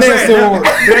just saying,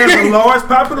 there's a large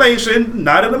population,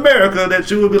 not in America, that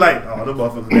you would be like, oh, the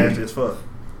motherfuckers nasty as fuck.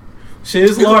 Shit,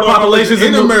 it's large populations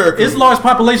in America. It's large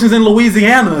populations in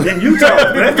Louisiana. In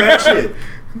Utah, that's that shit.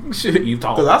 Shit, you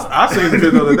talk. Cause I seen the video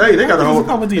the other day. They got a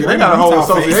whole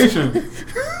association.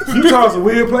 Utah's a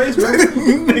weird place, man.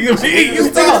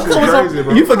 Crazy,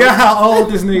 bro. You forgot how old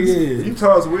this nigga is.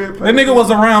 Utah's a weird place. That nigga was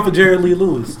around for Jerry Lee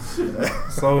Lewis.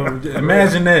 So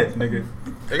imagine that, nigga.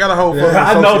 They got a whole.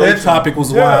 I know that association. topic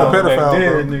was Yeah, wild pedophile, back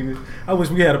then, bro. nigga. I wish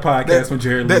we had a podcast That- when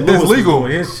Jerry Lee that- Lewis that's was legal.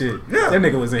 doing his shit. Yeah. That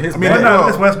nigga was in his I mean, bag.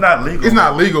 That's not legal. It's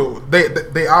not legal.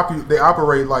 They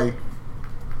operate like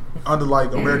under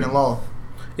like American law.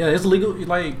 Yeah, it's legal.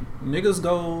 Like niggas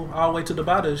go all the way to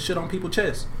Dubai to shit on people's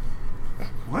chests.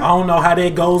 I don't know how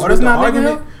that goes Oh, with that's the not legal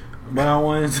argument, but I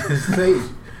wanted to say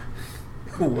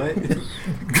what?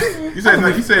 You said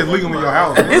it's legal in your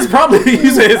house. It's probably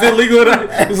you said it's illegal.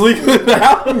 It's legal in the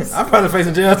house. I'm probably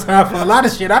facing jail time for a lot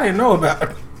of shit I didn't know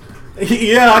about.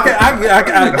 Yeah,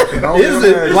 I is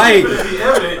it like?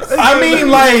 I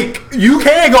mean, like you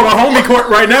can go to homie court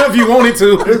right now if you wanted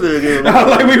to.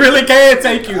 Like we really can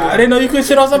take you. I didn't know you could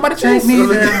shit on somebody's chest. Take me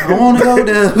there. I want to go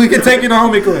there. We can take you to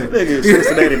homie court. Nigga,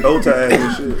 Cincinnati bow ties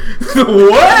and shit.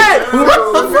 What?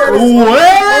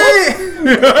 What? And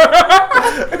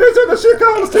that's what the shit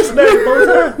called Cincinnati bow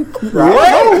tie.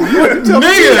 What?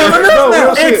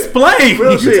 Nigga, explain.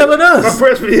 Real You shit. telling us? My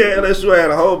freshman year at LSU, I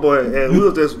had a homeboy, and we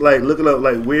was just like looking up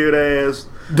like weird ass.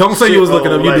 Don't say shit you was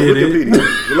looking on, up. You like, did it.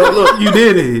 Wikipedia. Look, You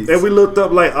did it. and we looked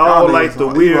up like all Y'all like niggas the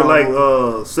on weird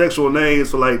emo. like sexual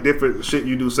names for like different shit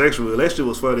you do sexually. That shit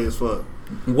was funny as fuck.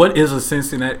 What is a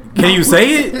Cincinnati? Can you say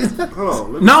it? Hold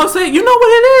on, let me- No, say you know what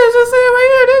it is. Just say it right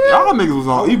here, nigga. Y'all niggas was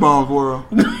on E-Bombs world.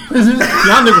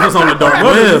 Y'all niggas was on the dark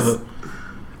web.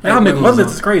 Y'all niggas Mother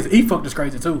was is on, crazy. E-fucked is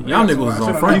crazy too. Y'all niggas was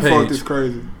on front E-Fucked page. is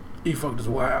crazy. E-fucked is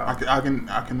wild. I can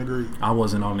agree. I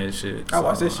wasn't on that shit. I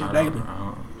watch that shit I don't- daily. I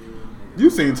don't- You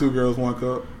seen Two Girls, One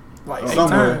Cup. Like 8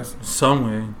 Somewhere. times.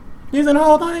 Somewhere. You seen the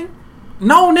whole thing?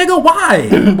 No, nigga, why?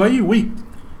 Boy, you weak.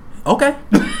 Okay.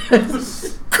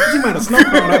 You might have snowed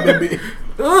on that baby.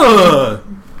 Ugh.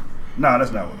 Nah,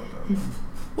 that's not what it was.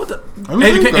 What the? Let me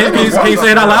Hey, see. can you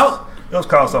say it out loud? It was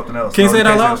called something else. Can you say it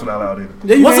out can't loud? say it out loud either.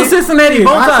 Yeah, you What's can. a Cincinnati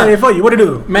bow I say tie? it for you. What it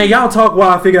do? Man, y'all talk while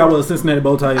I figure out what a Cincinnati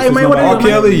bow tie is. Hey, 'cause man, what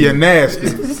nobody- R. Kelly, you're nasty. I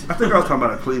think I was talking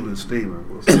about a Cleveland Steamer.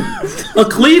 A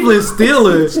Cleveland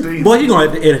Steelers. Steelers. Boy, you gonna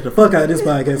have to edit the fuck out of this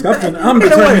podcast. I'm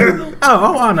determined.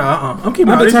 Oh, no. I'm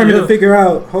keeping I'm all this determined shit to up. figure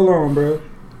out. Hold on, bro.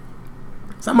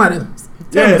 Somebody. Yeah,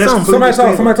 Tell me that's something. Somebody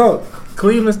talk. Steamer. Somebody talk.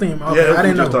 Cleveland Steam. Okay, Yeah, that's I didn't what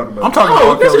we just know. talking about. I'm talking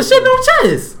Oh, about get Kelly. your shit on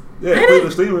chest. Yeah, Ain't Cleveland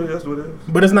it? Steamer, that's what it is.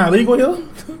 But it's not legal here?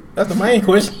 That's the main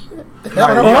question.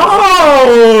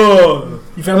 Oh,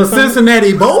 You a found something?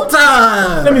 Cincinnati bow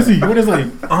tie. Let me see. What is it?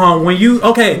 When you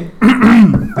okay,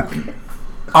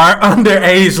 our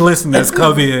underage listeners,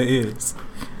 Kavia is.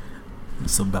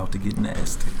 It's about to get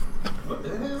nasty.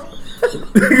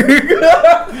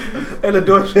 And the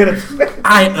door shut.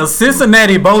 A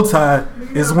Cincinnati bow tie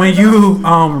is when you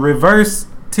reverse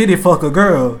titty fuck a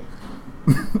girl.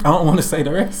 I don't want to say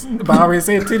the rest, but I already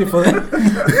said titty fuck.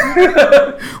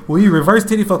 When you reverse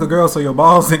titty fuck a girl so your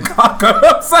balls and cock are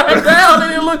upside down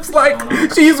and it looks like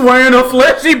she's wearing a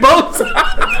fleshy bow tie.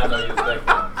 I know you expect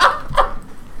that.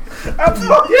 I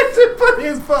thought you shit funny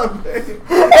as fuck, man.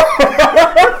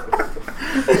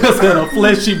 Just had a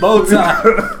fleshy bow tie.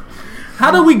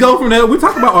 How do we go from that? We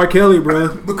talk about R. Kelly,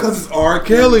 bro. Because it's R.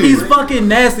 Kelly. He's fucking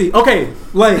nasty. Okay,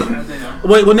 like,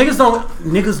 wait, what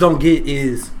niggas don't get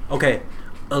is, okay,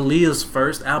 Aaliyah's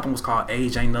first album was called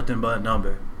Age Ain't Nothing But a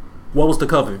Number. What was the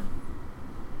cover?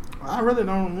 I really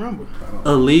don't remember.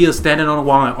 Aaliyah standing on the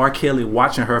wall and R. Kelly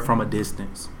watching her from a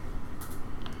distance.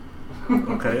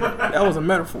 Okay. That was a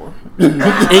metaphor.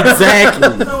 Exactly.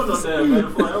 That was a sad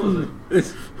metaphor. That was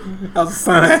That was a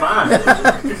sign. fine.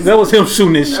 That was him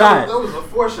shooting his shot. That was a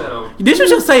foreshadow. Did you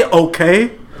just say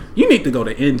okay? You need to go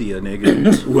to India,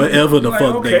 nigga. Wherever the Like,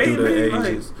 fuck they okay, do their man,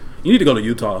 ages. You need to go to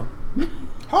Utah.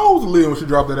 How old was Aaliyah when she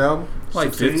dropped that album? Like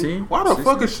 16? 15. Why the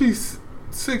fuck is she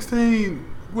 16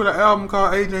 with an album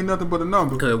called Age Ain't Nothing But a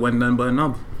Number? Because it wasn't nothing but a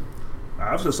number.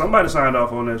 I was just somebody signed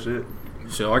off on that shit.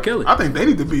 Shit, R. Kelly. I think they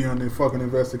need to be on their fucking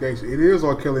investigation. It is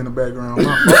R. Kelly in the background.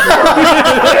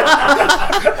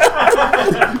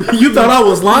 You thought I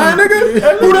was lying,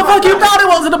 nigga? Who the fuck you thought it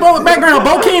was in the background?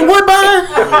 Bokeem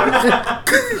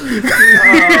Woodbine?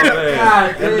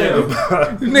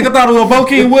 Nigga thought it was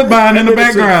Bokeem Woodbine in the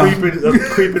background.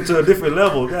 Creeping to a different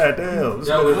level. God damn.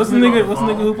 What's the nigga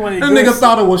who played? That nigga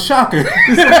thought it was Shocker.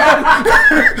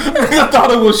 Nigga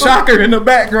thought it was Shocker in the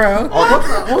background.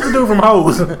 What's the dude from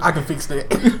Hose? I can fix that.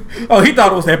 Oh, he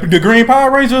thought it was the Green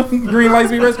Power Ranger? Green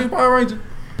Lightspeed Rescue Power Ranger?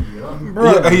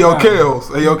 Bro, Hey yo,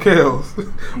 Kels. Hey yo, Kels.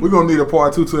 We're gonna need a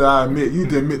part 2 till I admit. You need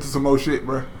to admit to some more shit,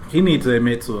 bro. he needs to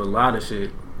admit to a lot of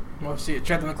shit. Oh shit,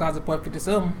 Trapped in the Closet Part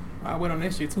 57. I went on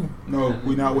that shit too. No,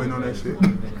 we not waiting on that shit.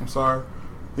 I'm sorry.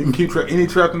 You can keep any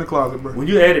trapped in the closet, bro. When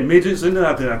you added midgets in there,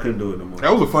 I couldn't do it no more.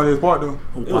 That was the funniest part, though.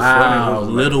 was Wow, funny. It was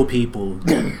little people.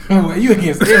 Well, you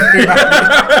against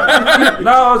everybody.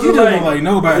 No, it's You just just don't like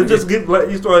nobody. It just get like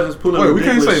you start just pulling. Wait, we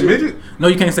can't say ridiculous shit. midget? No,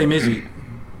 you can't say midget.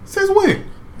 Since when?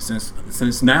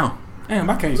 Since now. Damn,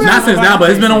 I can't. Not since now, but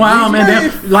it's been a while, man.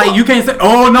 Damn, like you can't say.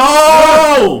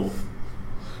 Oh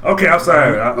no! Okay, I'm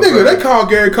sorry. I'm Nigga, sorry. they called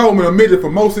Gary Coleman a midget for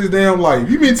most of his damn life.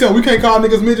 You mean tell me we can't call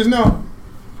niggas midgets now?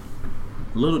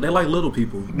 They like little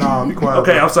people. Nah, be quiet.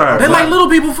 Okay, I'm sorry. They like little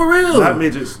people for real. Not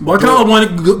midgets. Boy, call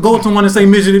one. Go to one and say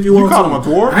midget if you want call to. him a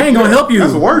dwarf? I ain't gonna help you.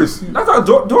 That's worse. I thought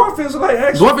dwarf is like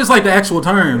actually. Dwarf is like the actual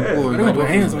term. Yeah. for They it. gonna put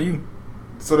hands on you.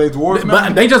 So they dwarves now?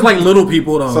 But they just like little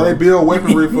people though. So they build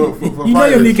weaponry for You know your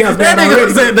fighters. kneecaps That down nigga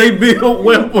already. said they build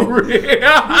weaponry.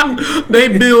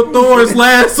 They build Thor's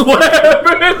last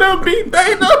weapon and they'll beat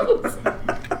Thanos.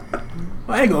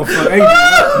 I ain't gonna fuck.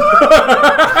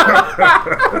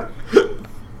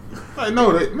 I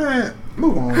know that, man.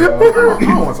 Move on, y'all. I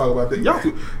don't want to talk about that. Y'all,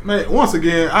 man. Once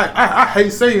again, I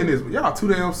hate saying this, but y'all too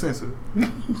damn sensitive.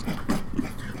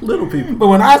 Little people. But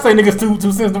when I say niggas too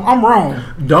sensitive, I'm wrong.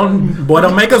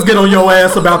 Don't make us get on your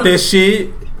ass about that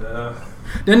shit.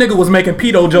 That nigga was making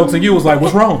pedo jokes and you was like,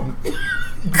 what's wrong?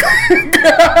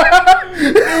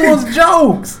 It was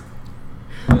jokes.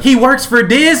 He works for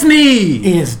Disney.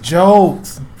 It's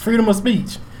jokes. Freedom of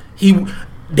speech.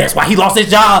 That's why he lost his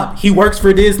job. He works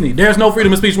for Disney. There's no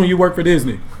freedom of speech when you work for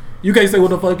Disney. You can't say what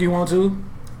the fuck you want to.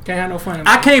 Can't have no fun.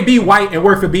 I can't be white and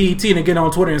work for BET and get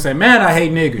on Twitter and say, man, I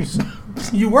hate niggers.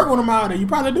 You work with them out there. You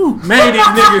probably do. Man,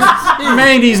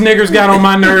 these niggers got on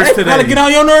my nerves They probably today. get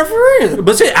on your nerve for real.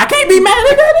 But shit, I can't be mad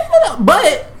at that.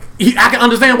 But I can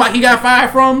understand why he got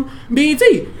fired from BET.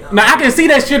 Now I can see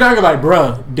that shit. I can like,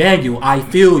 bruh, Daniel, I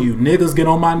feel you. Niggas get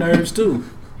on my nerves too.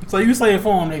 So you say it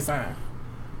for them next time.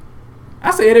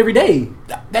 I say it every day.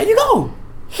 There you go.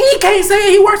 He can't say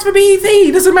it. He works for BET.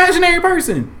 This imaginary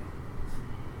person.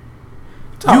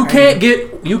 You can't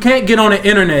get on the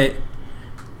internet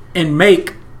and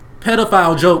make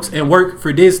pedophile jokes and work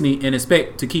for Disney and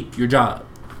expect to keep your job.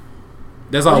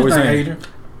 That's all we're saying.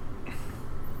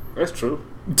 That's true.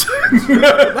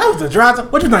 That was the dry time.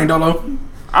 What you think, Dolo?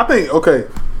 I think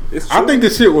It's true. I think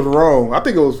this shit was wrong. I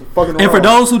think it was fucking wrong. And for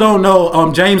those who don't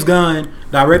know, James Gunn,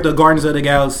 director of Guardians of the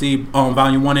Galaxy,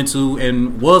 Volume 1 and 2,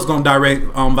 and was gonna direct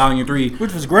Volume 3,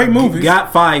 Which was great movies.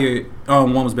 got fired.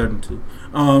 1 was better than 2.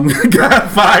 Got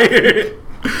fired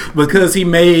because he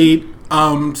made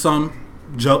some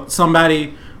joke.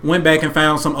 Somebody went back and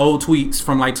found some old tweets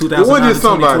from like it 2009 wasn't to just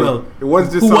somebody. 2012. It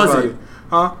wasn't just Who was somebody. it?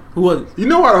 Huh? Who was it? You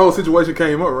know why the whole situation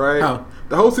came up, right? How?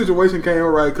 The whole situation came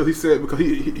up, right? Because he said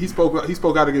he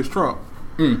spoke out against Trump,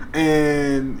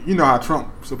 and you know how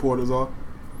Trump supporters are.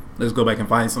 Let's go back and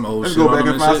find some old Let's shit. go on back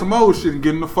them and find shit. some old shit and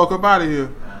get him the fuck up out of here.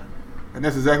 And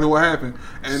that's exactly what happened.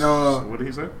 And What did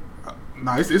he say?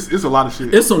 nah, it's a lot of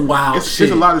shit. It's some wild shit.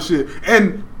 It's a lot of shit.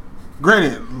 And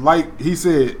granted, like he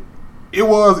said, it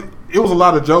was a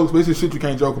lot of jokes, but it's just shit you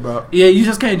can't joke about. Yeah, you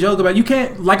just can't joke about it. You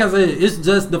can't, like I said, it's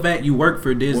just the fact you work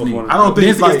for Disney. Well, I don't think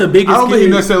Disney is the biggest I don't think he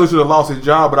kid. necessarily should have lost his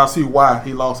job, but I see why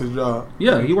he lost his job.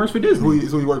 Yeah, he works for Disney.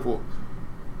 Who he worked for?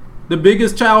 The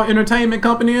biggest child entertainment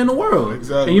company in the world.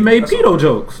 Exactly. And he made pedo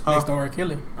jokes. Next door, kill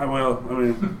him. Well, I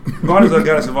mean, Guardians of the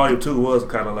Galaxy Volume 2 was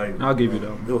kind of like. I'll give you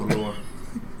that. It was lower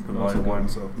than Volume 1,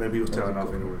 so maybe he was telling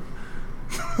off anyway.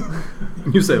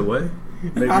 You said what?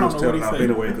 Maybe I he don't was know telling what he off said.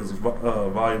 anyway because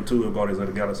Volume 2 of Guardians of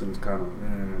the Galaxy was kind of.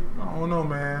 I don't know,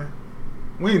 man.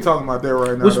 We ain't talking about that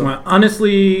right now. Which though. one?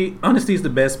 Honesty is the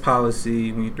best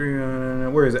policy.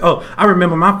 Where is it? Oh, I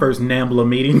remember my first NAMBLA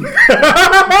meeting.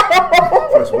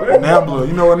 First what? NAMBLA.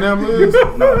 You know what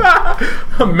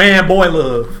NAMBLA is? Man, boy,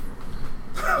 love.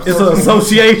 It's an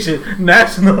association,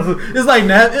 national. It's like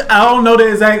I don't know the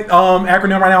exact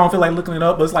acronym right now. I don't feel like looking it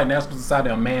up, but it's like National Society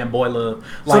of Man, Boy, Love.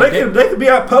 So Like they could be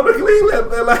out publicly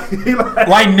like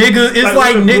niggas. It's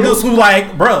like little niggas group? who like,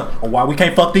 bruh, why we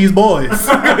can't fuck these boys?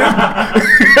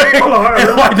 Hold on,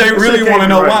 And like they really want to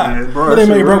know why. Bro, What they that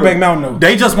made shit Brokeback real. Mountain though?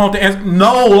 They just want to answer.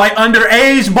 No, like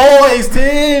underage boys,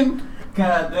 Tim.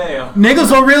 God damn.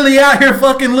 Niggas are really out here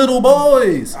fucking little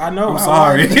boys. I know. I'm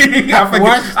sorry.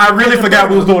 watched- I really forgot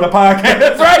we was doing a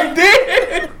podcast right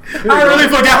there. I really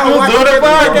forgot we was doing a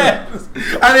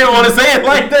podcast. I didn't want to say it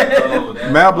like that. Oh, that's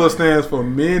MABLA stands for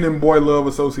Men and Boy Love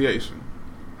Association.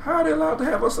 How are they allowed to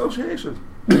have associations?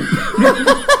 Shit,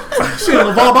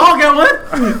 LeVar Ball got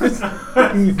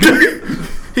one.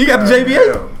 He got the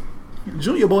JBA.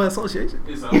 Junior Boy Association.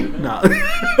 It's under there. Nah.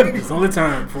 It's only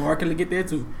time for R. Kelly to get there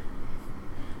too.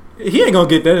 He ain't gonna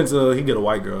get that until he get a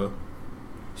white girl.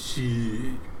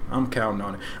 Shit. I'm counting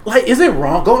on it. Like, is it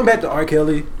wrong? Going back to R.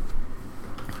 Kelly,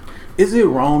 is it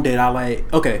wrong that I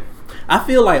like? Okay, I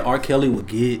feel like R. Kelly would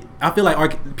get. I feel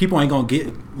like people ain't gonna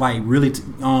get like really.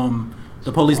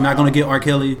 The police not gonna get R.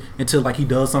 Kelly until like he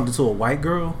does something to a white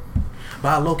girl. But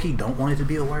I low key don't want it to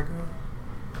be a white girl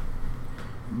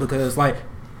because like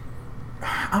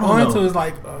I don't Only know. until it's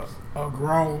like a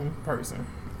grown person,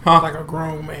 Huh? like a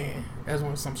grown man. That's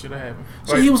when some shit happen.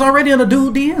 So he was already in a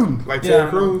dude DM. Like Yeah, Terry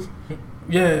Crews.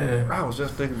 Yeah. I was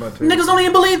just thinking about that. Niggas don't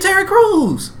even believe Terry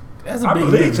Crews. That's a I big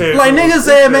believe nigga. Terry Like Crews. niggas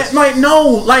said, man. Like no,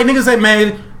 like niggas said,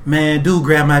 man, dude,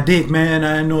 grab my dick, man.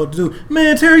 I didn't know what to do.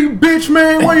 Man, Terry, you bitch,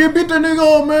 man. Why you beat that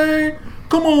nigga up, man?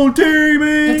 Come on, Terry,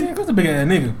 man. That's a big ass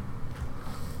nigga.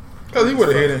 Because he would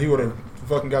have hit him. He would have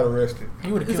fucking got arrested.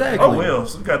 He would have Exactly. Oh well,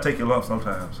 so you gotta take your lump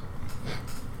sometimes.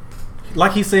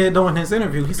 Like he said during his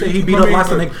interview, he said he beat I up mean,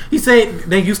 lots of but- niggas. He said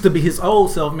they used to be his old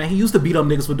self, man. He used to beat up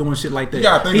niggas for doing shit like You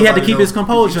gotta that. think He had to about it, keep though. his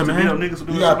composure, You man. niggas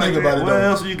do You gotta something think like about that. it, Where though.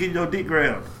 else are you getting your dick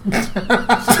grabbed?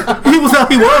 He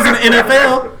was in the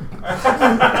NFL.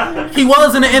 He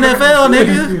was in the NFL,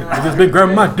 nigga. I just been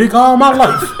grabbing my dick all my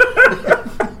life.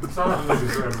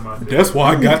 That's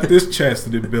why I got this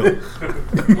chastity belt.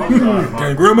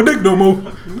 Can't grab my dick no more.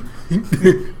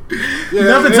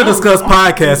 Nothing to Discuss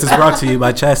podcast is brought to you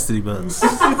by Chastity Belts.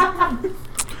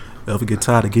 Ever get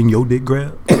tired of getting your dick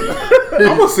grabbed?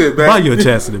 I'm gonna sit Buy back. you a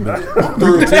chastity belt.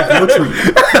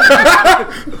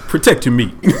 Protect your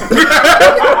meat.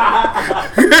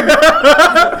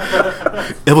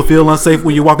 Ever feel unsafe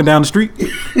when you're walking down the street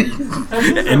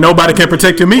and nobody can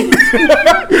protect your meat?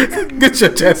 Get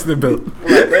your chastity belt.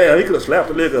 Like, damn, he could have slapped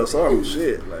a nigga or something.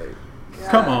 Shit, like.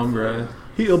 Come on, bro.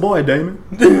 He a boy, Damon.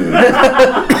 This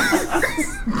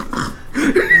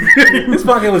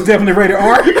podcast was definitely rated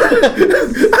R.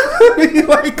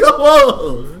 Like, come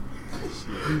on.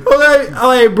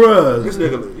 Like, bro. This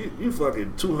nigga, you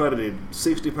fucking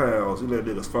 260 pounds. You let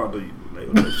niggas fondle you.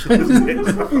 Like,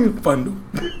 that Fun.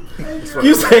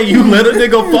 You say you let a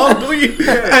nigga fondle you?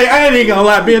 Hey, I ain't even gonna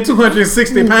lie. Being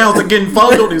 260 pounds and getting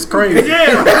fondled is crazy.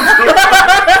 yeah.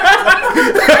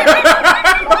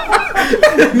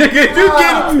 Nigga,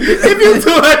 if you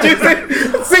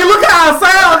 260, see, look how I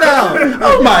sound now.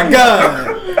 Oh my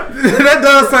god, that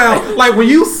does sound like when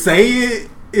you say it,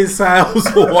 it sounds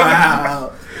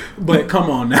wild. But come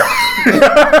on now.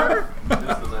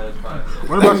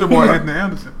 What about your boy Anthony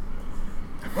Anderson?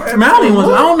 Man, I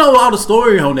don't know all the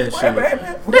story on that shit.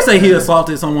 They say he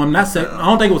assaulted someone. I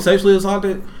don't think it was sexually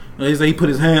assaulted. They say he put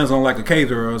his hands on like a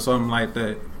caterer or something like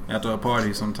that after a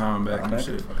party some time back and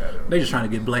shit. They just trying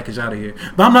to get Blackish out of here.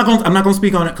 But I'm not gonna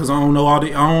speak on it because I don't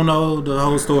know the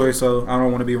whole story, so I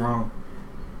don't want to be wrong.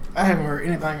 I haven't heard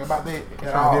anything about that at Trying to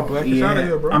get all. Blackish out of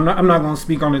here, bro. I'm not gonna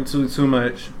speak on it too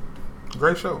much.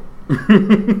 Great show.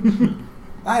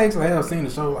 I actually have seen the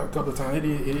show like a couple of times.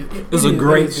 It's a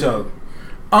great show.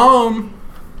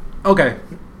 Okay.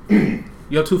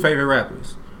 Your two favorite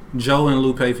rappers, Joe and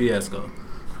Lupe Fiasco.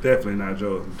 Definitely not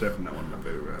Joe. Definitely not one of my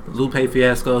favorite rappers. Lupe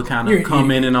Fiasco kind You're of an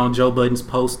commenting on Joe Budden's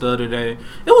post the other day. It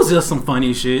was just some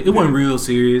funny shit. It wasn't real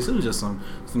serious. It was just some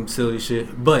silly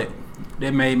shit. But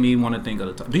that made me want to think of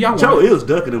the time. Do y'all Joe want? is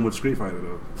ducking him with Street Fighter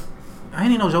though. I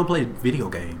didn't even know Joe played video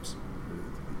games.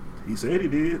 He said he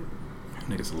did.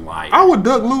 Niggas lying. I would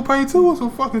duck Lupe too with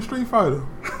some fucking Street Fighter.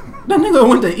 That nigga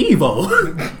went to Evo.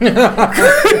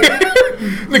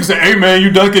 Nigga said, "Hey man,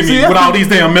 you ducking me with all these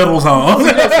damn medals on."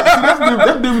 That's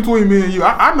the difference between me and you.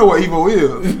 I know what Evo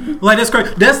is. Like that's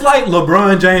crazy. That's like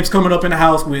LeBron James coming up in the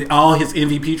house with all his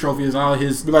MVP trophies, all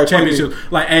his Be like, championships.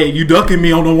 Like, hey, you ducking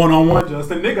me on the one-on-one,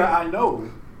 Justin? Nigga, I know.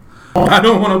 I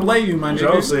don't want to play you, my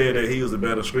Joe nigga. said that he was a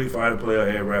better Street Fighter player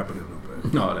and rapper than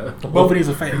Lupe. No, that. Both of these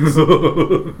are facts.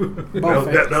 Both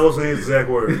facts. That was his exact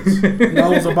words.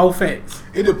 Those are both facts.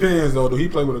 It depends though. Do he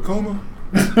play with a coma?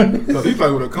 If he play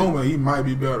with a coma, he might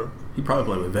be better. He probably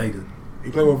played with Vega.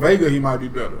 He play with Vega, he might be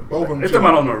better. Both of them. They're talking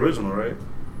about on the original, right?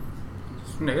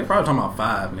 Nigga, they probably talking about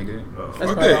 5, nigga. That's Fuck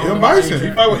probably that. all M. the Bison.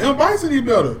 Adrian. He fight with M. Bison, he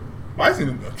better.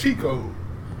 Bison is a cheat code.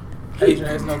 Adrian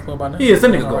has no clue about that. Yeah,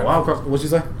 that nigga go all across. What you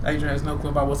say? Adrian has no clue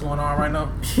about what's going on right now.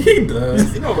 He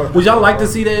does. You know about Would y'all like to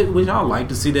see that? Would y'all like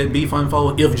to see that beef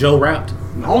unfold if Joe rapped?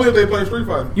 Only if they play Street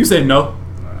Fighter. You said no.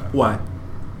 Why?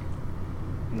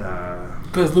 Nah.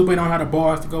 Because Lupe don't have the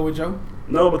bars to go with Joe.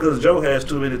 No, because Joe has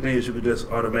too many things you could just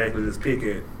automatically just pick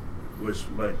at, which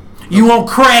like You on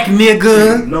crack,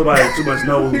 nigga? nobody too much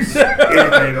knows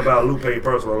anything about Lupe's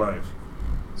personal life.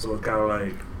 So it's kind of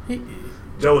like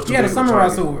Joe is too He had a big of samurai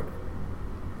target. sword.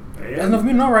 Yeah. That's enough for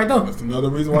me to know right though. That's another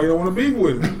reason why you don't want to beef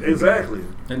with him. Exactly.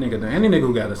 That nigga, any nigga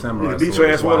who got a samurai Be sword is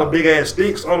transformed wild. big ass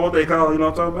sticks, all what they call, you know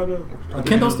what I'm talking about? A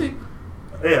kendo stick?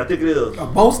 Yeah, I think it is. A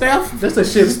bow staff? That's the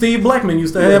shit Steve Blackman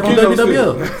used to have on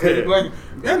WWF. Like,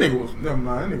 that nigga was, never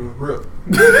mind, that nigga was ripped.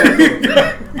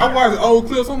 I watched old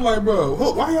clips, I'm like, bro,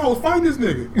 why y'all was fighting this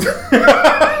nigga?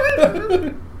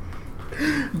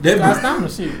 God's down the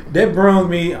shit. That brings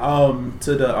me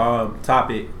to the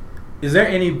topic. Is there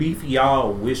any beef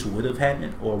y'all wish would have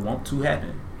happened or want to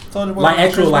happen? Soulja Boy Like and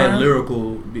actual Chris like Brown? lyrical,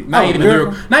 not Oh, even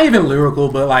lyrical? not even lyrical,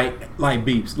 but like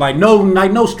beefs. Like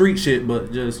no street shit,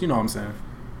 but just you know what I'm saying.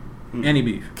 Any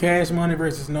beef. Cash Money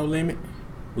versus No Limit.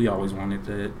 We always wanted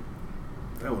that.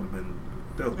 That would have been.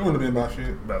 That It wouldn't have been about shit.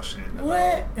 about shit.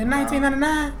 What? In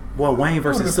 1999? Well, Wayne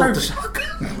versus Silk the perfect. Shocker.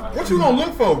 What you gonna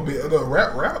look for? The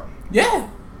rap? Yeah.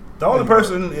 The only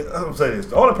person, I'm gonna say this: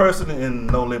 the only person in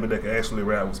No Limit that could actually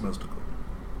rap was Mystical.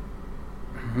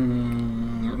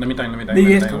 Let me think.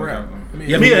 Mia X can rap.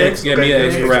 Yeah, Mia X. Yeah, Mia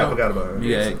X I can rap. forgot about her.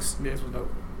 Mia X. Yeah, it's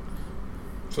dope.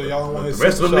 So y'all don't want The his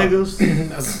rest of them sister shot? niggas,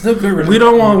 That's still good. We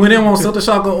didn't want Silk the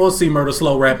Shocker or C Murder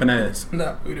slow rapping ass.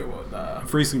 No, we didn't want that.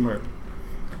 Free C Murder.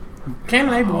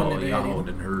 Cameron ain't one Oh, that y'all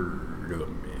did. done heard of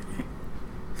me.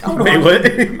 I would Wait, have what?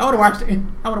 watched it. I would have watched it.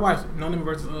 I would have watched it. No Limit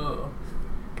versus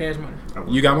Cash Money.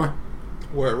 You got one?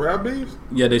 What, rap beefs?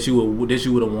 Yeah, that you would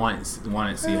have wanted to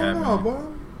see Hell happen. no, boy.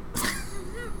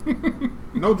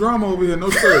 No drama over here, no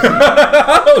stress.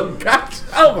 Oh gosh!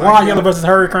 Oh my Wild God. Yellow versus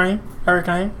Hurricane. That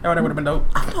would have been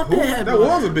dope. That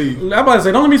was a beef. I'm about to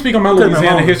say, don't let me speak on my Could've been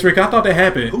Louisiana long. history. 'Cause I thought that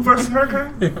happened. who versus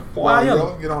Hurricane? Wild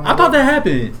Yellow. Get on I thought that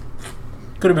happened.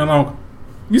 Could have been longer.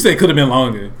 You said it could have been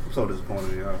longer. I'm so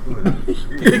disappointed in y'all. Go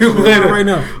ahead. Whatever. Right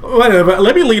now. Whatever.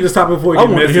 Let me lead this topic before I you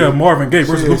get want to messy. hear Marvin Gaye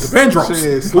versus Luther Vandross.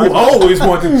 Shit, Who always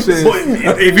wanted. Shit.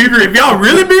 But if y'all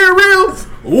really being real,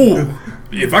 ooh,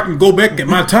 if I can go back in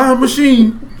my time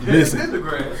machine,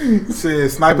 listen.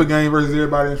 Said Sniper Game versus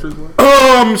everybody in Street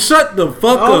Boy. Shut the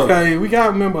fuck up. Okay, we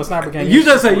gotta remember a Sniper Gang. You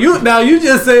just said you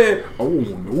just said, oh,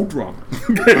 no drama.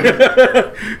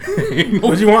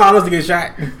 But you want all us to get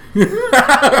shot?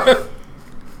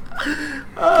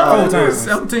 Oh, time.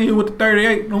 17 with the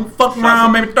 38. Don't fuck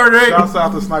around, maybe 38. Shouts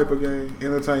out to Sniper Game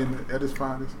Entertainment at its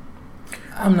finest.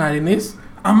 I'm not in this.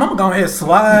 I'm gonna go ahead and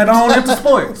slide on into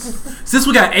sports. Since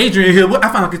we got Adrian here,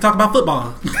 I finally can talk about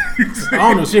football. I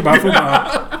don't know shit about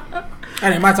football.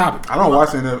 That ain't my topic. I don't watch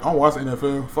NFL. I don't watch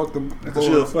NFL. Fuck them. Because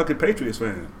you're a fucking Patriots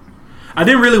fan. I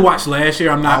didn't really watch last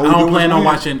year. I'm not. All we I don't do plan is on win.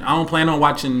 watching. I don't plan on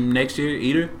watching next year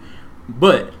either.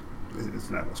 But It's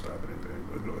not gonna stop anything.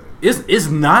 But go ahead. it's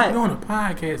You not. on a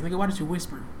podcast, nigga? Why did you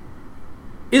whisper?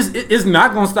 It's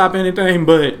not gonna stop anything.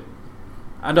 But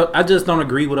I just don't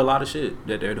agree with a lot of shit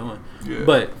that they're doing. Yeah.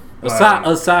 But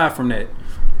aside from that,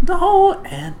 the whole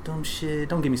anthem shit.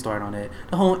 Don't get me started on that.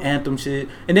 The whole anthem shit.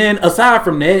 And then aside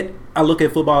from that, I look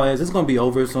at football as it's gonna be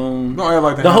over soon. Don't act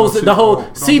like that. The whole shit, the whole bro.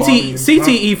 Don't bother me.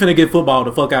 CTE finna get football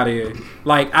the fuck out of here.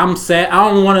 Like I'm sad. I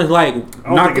don't want to like.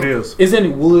 I don't think it is. Is any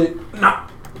wood? Knock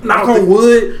don't on think-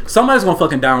 wood. Somebody's gonna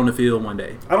fucking die on the field one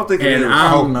day. I don't think it And is. I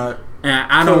hope not. And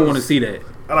I don't 'Cause- want to see that.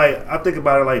 I think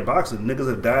about it like boxing. Niggas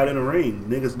have died in the ring.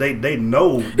 Niggas, they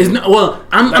know. It's not, well,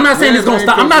 I'm not saying it's gonna man,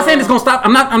 stop. I'm not saying it's because, gonna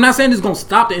stop. I'm not saying it's gonna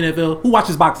stop the NFL. Who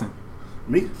watches boxing?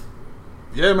 Me?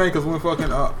 Yeah, man. Because when fucking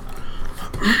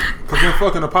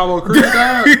Apollo Creed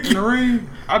died in the ring,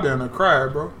 I damn near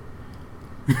cried, bro.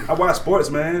 I watch sports,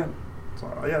 man. So,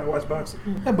 yeah, I watch boxing.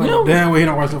 That boy No. damn well he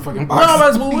don't watch no fucking We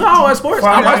boxing. all watch sports.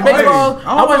 I watch Hey, baseball.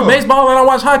 I I don't watch know. baseball and I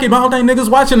watch hockey, but I don't think niggas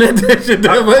watching that shit.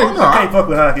 I don't know. I can't fuck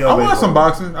with hockey. I watch some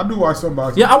boxing. I do watch some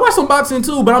boxing. Yeah, I watch some boxing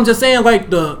too, but I'm just saying like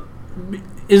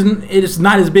it's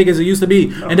not as big as it used to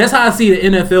be, and that's how I see the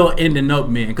NFL ending up,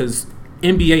 man. Because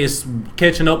NBA is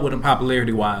catching up with them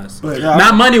popularity wise, But, yeah,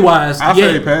 not money wise. I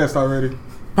say it Yeah, passed already.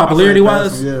 popularity I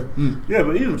say it wise. passed, yeah. Yeah,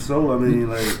 but even so, I mean,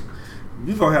 like,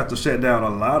 you're gonna have to shut down a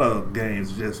lot of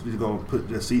games. Just you're gonna put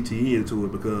the CTE into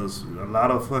it because a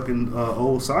lot of fucking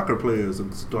old soccer players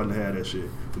are starting to have that shit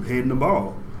from heading the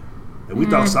ball. And we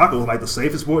thought soccer was like the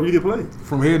safest sport you could play.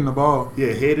 From heading the ball.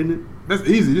 Yeah, heading it. That's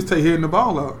easy. Just take heading the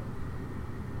ball out.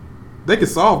 They can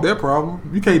solve that problem.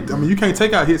 You can't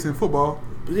take out hits in football.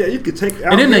 But yeah, you could take.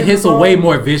 And then the heading hits are ball. way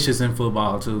more vicious in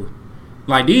football too.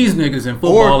 Like these niggas in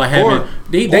football are having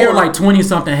they are like 20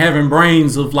 something having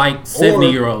brains of like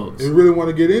 70-year-olds. If you really want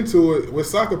to get into it with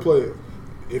soccer players,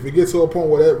 if it gets to a point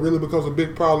where that really becomes a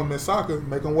big problem in soccer,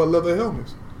 make them wear leather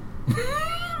helmets.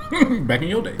 Back in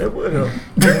your day. That would help.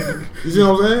 You see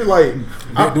what I'm saying? Like,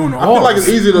 They're doing the I feel like arts. it's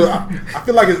easier to. I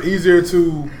feel like it's easier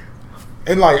to,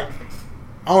 and like,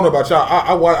 I don't know about y'all.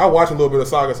 I watch a little bit of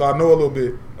soccer, so I know a little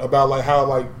bit about like how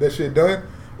like that shit done.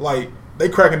 Like they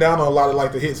cracking down on a lot of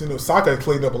like the hits. You know, soccer has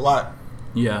cleaned up a lot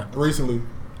Yeah. recently.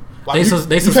 Like, They you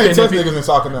suspended can't touch people- niggas in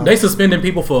soccer now. They suspending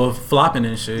people for flopping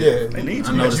and shit. yeah, They need I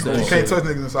to. noticed you that. can't touch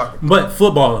niggas in soccer. But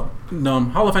football,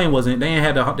 Hall of Fame wasn't. They ain't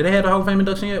had did they have the Hall of Fame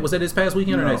induction yet? Was that this past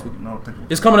weekend or next week? No, I think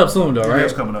It's coming up soon though, right?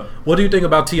 it's coming up. What do you think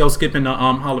about T.O. skipping the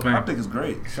Hall of Fame? I think it's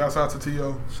great. Shouts out to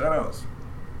T.O. Shout outs.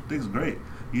 I think it's great.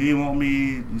 You didn't want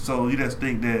me, so you just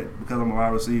think that because I'm a wide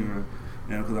receiver,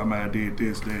 and because I might have did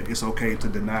this, that it's okay to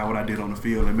deny what I did on the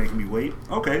field and make me wait.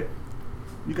 Okay,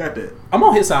 you got that. I'm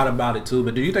on his side about it too,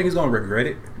 but do you think he's gonna regret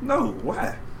it? No,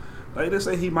 why? Like they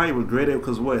say, he might regret it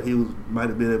because what might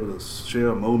have been able to share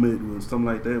a moment with something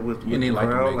like that with You need the like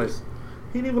crowd. them Like, niggas.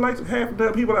 He didn't even like half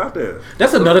the people out there.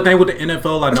 That's another thing with the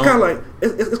NFL. I It's know. kind of like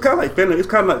it's kind of like family. It's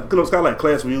kind of like it's kind of like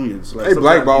class reunions. Like They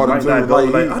blackballed sometimes him you might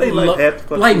too. not Like, go, I didn't like half the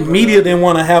fucking Like people media out didn't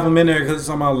want to have him in there because it's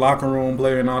talking about locker room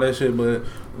player and all that shit. But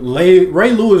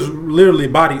Ray Lewis literally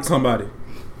bodied somebody.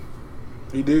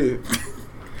 He did.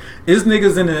 It's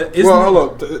niggas in the. It's Well,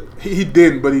 hold up. He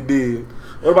didn't, but he did.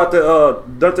 What about the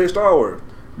Dante Starward?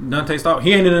 Dante Stop.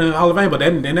 He ain't in the Hall of Fame, but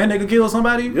then that nigga kill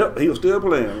somebody. Yep, he was still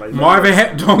playing.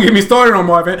 Like Don't get me started on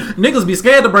Marvin. Niggas be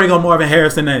scared to bring on Marvin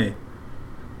Harrison name.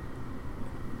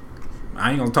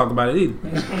 I ain't gonna talk about it either.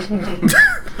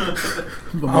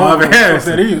 But Marvin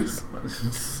Harrison, That is.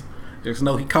 just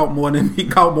know he caught more than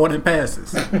passes.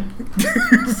 So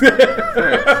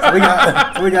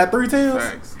we got 3 tails.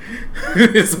 Thanks.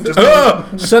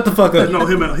 Shut the fuck up. No,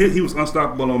 he was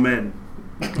unstoppable on Madden.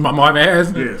 My Marvin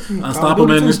Harrison, Yes.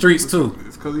 unstoppable in the streets too.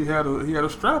 It's because he had a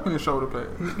strap in his shoulder pad.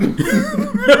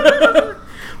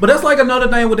 But that's like another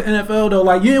thing with the NFL though.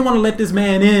 Like you didn't want to let this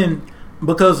man in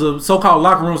because of so-called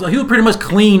locker rooms. He was pretty much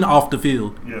clean off the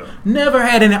field. Yeah. Never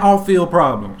had any off-field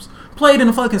problems. Played in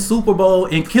the fucking Super Bowl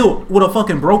and killed with a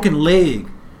fucking broken leg.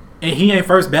 And he ain't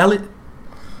first ballot?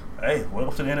 Hey,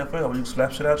 welcome to the NFL where you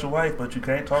slap shit out your wife, but you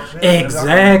can't talk shit.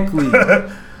 Exactly.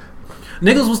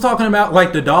 Niggas was talking about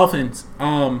like the Dolphins.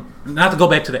 Not to go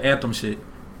back to the anthem shit,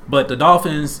 but the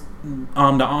Dolphins,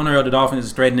 the owner of the Dolphins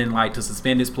is threatening like to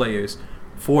suspend his players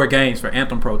 4 games for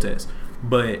anthem protests.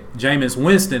 But Jameis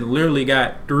Winston literally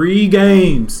got 3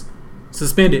 games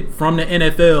suspended from the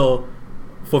NFL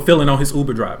for filling on his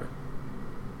Uber driver.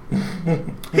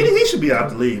 He should be out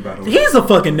the league, by the way. He's a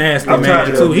fucking nasty I'm man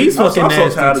tired too. of He's I'm fucking so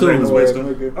tired nasty of Jameis too.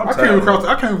 Winston. I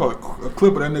came across a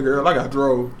clip of that nigga earlier. Like I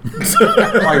drove.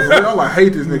 I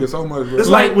hate this nigga so much. Bro. It's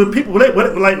like when people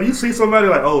when you see somebody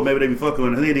like, oh, maybe they be fucking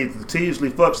and then they continuously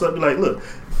fuck stuff. Be like, look,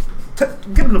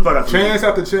 get them the fuck out. Chance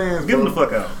after chance. Get them the bro.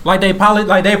 fuck out. Like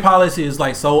their policy is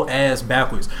like so ass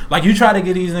backwards. Like you try to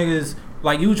get these niggas,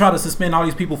 like you try to suspend all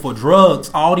these people for drugs,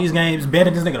 all these games,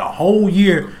 betting this nigga the whole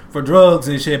year for drugs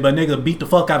and shit, but nigga beat the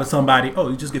fuck out of somebody. Oh,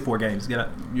 you just get 4 games. Get out.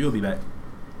 You'll be back.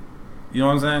 You know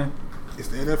what I'm saying? It's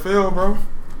the NFL, bro.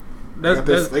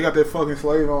 That's They got that fucking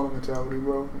slave owner mentality,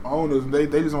 bro. Owners, they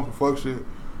just on some fuck shit.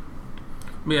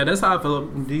 yeah. That's how I feel.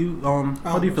 Do you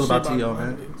how do you feel about T.O.,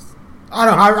 man?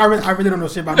 I really don't know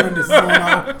shit about none of this going on.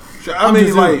 I I'm mean,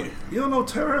 just like You don't know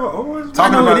Terrell Owens?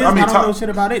 Talking I know about- it is. I mean, I don't know shit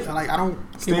about it. Like I don't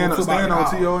stand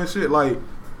on T.O. and shit. Like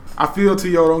I feel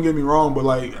T.O. Don't get me wrong, but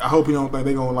like I hope he don't think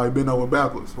they gonna like bend over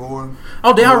backwards for him.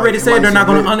 Oh, they already Like, said they're not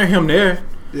going to submit. honor him there.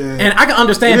 Yeah, And I can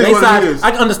understand It is their what it side. is.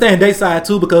 I can understand their side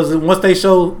too because once they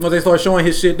start showing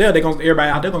his shit there, everybody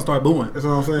out there gonna start booing, that's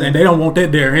what I'm saying. and they don't want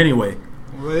that there anyway.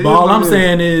 Well, it But is all what I'm it is.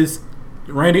 saying is,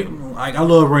 Randy, like I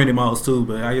love Randy Moss too,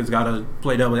 but I just gotta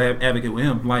play devil's advocate with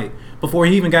him. Like before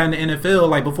he even got in the NFL,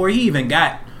 like before he even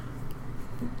got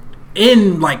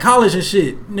in like college and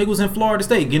shit, nigga was in Florida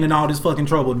State getting in all this fucking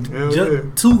trouble Hell just yeah.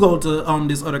 to go to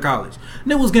this other college.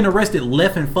 Nigga was getting arrested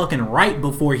left and fucking right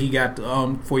before he got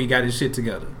his shit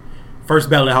together. First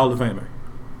ballot Hall of Famer.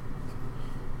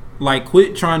 Like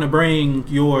quit trying to bring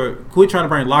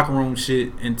locker room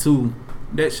shit into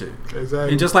that shit.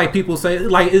 Exactly. And just like people say,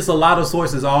 like it's a lot of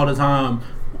sources all the time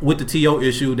with the T.O.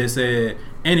 issue that said,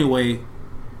 anyway,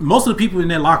 most of the people in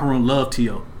that locker room love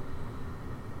T.O.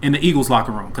 in the Eagles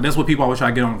locker room because that's what people always try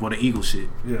to get on for the Eagles shit.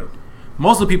 Yeah.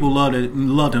 Most of the people loved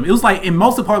him. It was like, and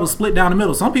most of the part was split down the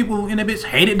middle. Some people in that bitch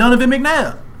hated Donovan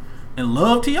McNabb and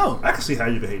loved T.O. I can see how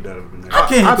you can hate Donovan. I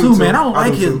can I do too, too. man. I don't I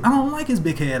like do his. too. I don't like his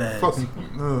big head ass.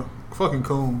 Fucking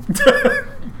coon.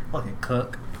 Fucking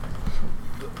cuck.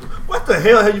 What the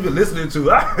hell have you been listening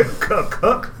to? I heard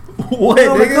cuck. What, You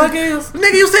know what a nigga? cuck is?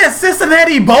 Nigga, you said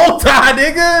Cincinnati bow tie,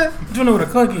 nigga. You know what a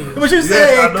cuck is? What you Yes,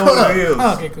 said? I know what it is.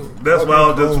 Oh, okay, cool. That's why I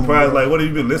was just Fucking surprised. cool, Like, what have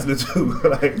you been listening to?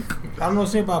 Like, I don't know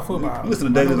shit about football. Listen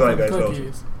to David I know what Zeitgeist, a cuck don't you?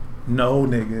 is. No,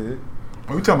 nigga.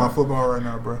 We talking about football right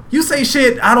now, bro. You say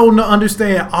shit I don't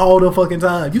understand all the fucking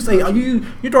time. You say you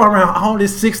throw around all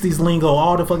this 60s lingo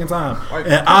all the fucking time,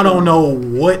 and I don't know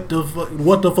what the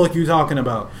fuck you talking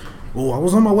about. Oh, I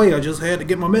was on my way. I just had to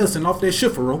get my medicine off that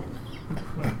Shifero.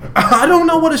 I don't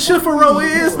know what a Shifero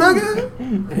is, nigga.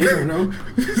 You don't know.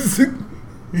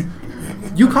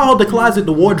 You called the closet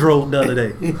the wardrobe the other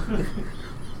day.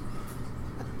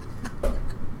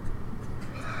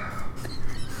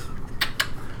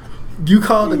 You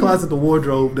called the closet the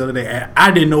wardrobe the other day. And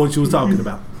I didn't know what you was talking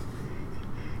about.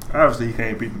 obviously he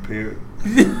can't be prepared.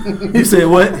 You said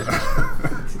what?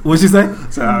 What'd you say?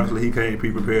 So obviously he can't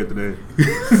be prepared today.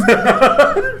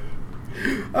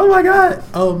 Oh my god.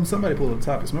 Somebody pull up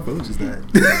topics. My phone just died.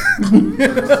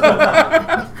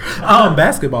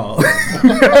 Basketball.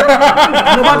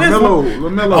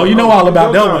 LaMelo. Oh, you know all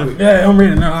about that one. Yeah, I'm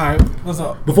reading now. All right, what's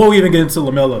up? Before we even get into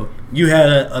LaMelo, you had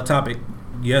a topic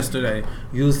yesterday.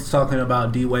 You was talking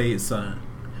about D Wade's son,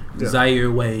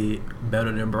 Zaire Wade,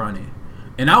 better than Bronny,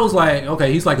 and I was like,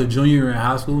 okay, he's like a junior in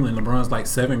high school, and LeBron's like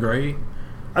 7th grade.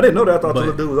 I didn't know that. I thought But-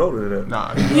 the dude was older than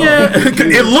that. Nah, Yeah,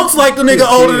 it looks like the nigga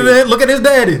older than that. Look at his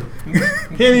daddy.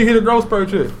 he ain't even hit a growth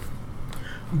spurt yet.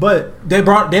 But they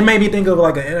made me think of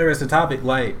like an interesting topic.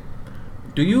 Like,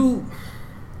 do you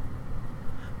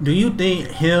think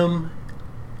him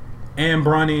and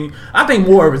Bronny? I think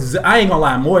more. I ain't gonna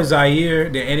lie, more Zaire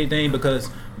than anything because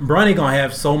Bronny gonna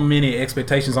have so many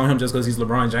expectations on him just because he's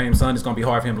LeBron James' son. It's gonna be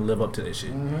hard for him to live up to this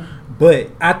shit. But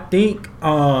I think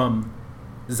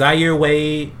Zaire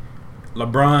Wade,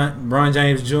 LeBron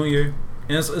James Jr.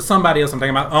 and it's somebody else I'm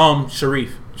thinking about.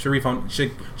 Sharif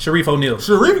O'Neal.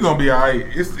 Sharif gonna be alright.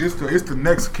 It's the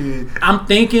next kid I'm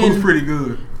thinking. who's pretty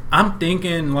good. I'm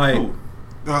thinking like. Who?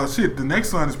 The next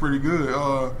son is pretty good.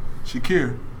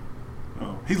 Shakir.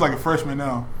 Oh. He's like a freshman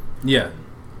now. Yeah.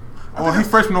 Oh, he's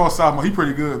freshman or sophomore. He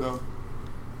pretty good though.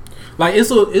 Like it's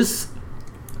What was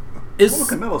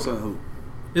Carmelo's son who?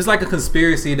 it's like a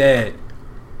conspiracy that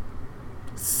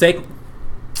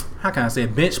how can I say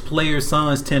it? Bench players'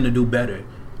 sons tend to do better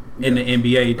in the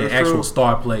NBA than That's actual true.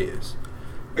 star players.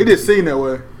 It just seemed that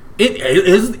way. It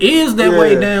is that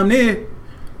way Yeah. damn near.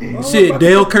 Shit,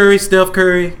 Dale Curry, Steph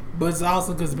Curry, But it's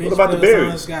also because bench about the players'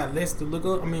 Berries? sons got less to look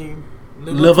up. I mean,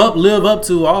 live up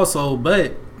to also.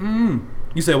 But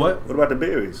you said what? What about the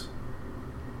Berries?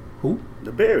 Who?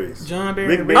 The Berries. John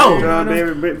Berry. Rick Berry, Oh. John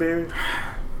Berry, Britt Berry.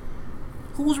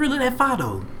 Who was really that far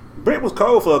though? Britt was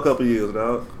cold for a couple years,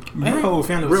 dog. That whole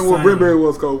family was Brent Berry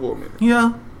was cold for a minute.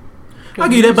 Yeah, I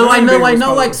get that, but like John no, Berry like was no,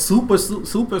 cold. like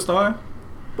superstar.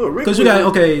 But Rick Because you was- got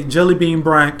okay, Jelly Bean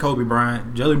Bryant, Kobe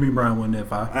Bryant. Jelly Bean Bryant wasn't that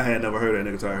far. I had never heard that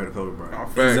nigga until I heard of Kobe Bryant. Oh,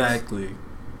 facts. Exactly.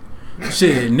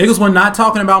 Shit, niggas were not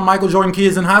talking about Michael Jordan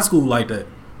kids in high school like that.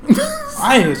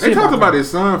 I ain't hear They shit talked about that.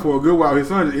 his son for a good while. His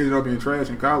son just ended up being trash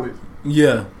in college.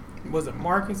 Yeah, Was it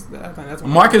Marcus? I think that's what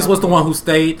Marcus was the one who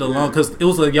stayed the long because it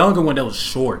was a younger one that was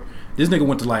short. This nigga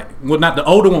went to not the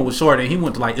older one was short, and he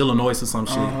went to like Illinois or some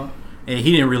shit, and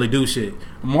he didn't really do shit.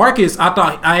 Marcus,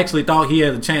 I actually thought he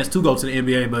had a chance to go to the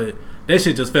NBA, but that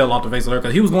shit just fell off the face of the earth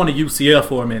because he was going to UCF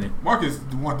for a minute. Marcus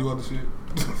want to do other shit.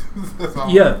 That's all.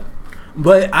 Yeah,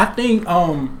 but I think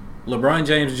LeBron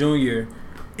James Jr.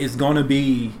 is gonna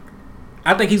be.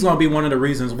 I think he's gonna be one of the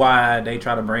reasons why they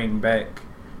try to bring back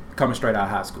coming straight out of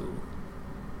high school.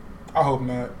 I hope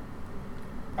not.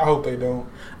 I hope they don't.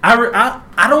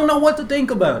 I don't know what to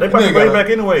think about They it. probably Nigga. bring it back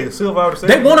anyway. Silver already said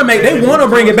They want to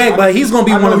bring it back, but he's gonna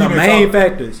be I know one of he the been main talking-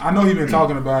 factors. I know he's been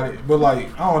talking about it, but like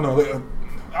I don't know.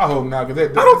 I hope not because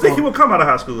I don't think he would come out of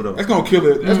high school though. That's gonna kill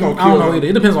it. That's gonna I don't kill know it. either.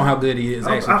 It depends on how good he is.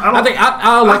 I- Actually, I don't- I think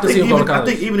I like to see him go to I college.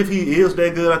 think even if he is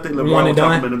that good, I think One LeBron and would talk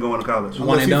done? him into going to college. One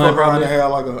Unless and he done, fuck around probably. and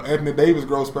have like a Anthony Davis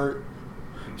growth spurt.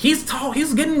 He's tall.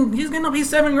 He's getting up.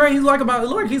 He's 7th grade. He's like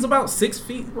about he's about 6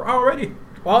 feet already.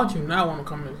 Why would you not want to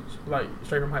come in, like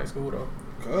straight from high school though?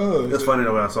 Cause It's funny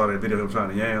though when I saw that video of him trying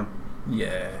to yam.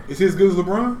 Yeah, is he as good as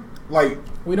LeBron? Like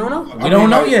We don't know. we don't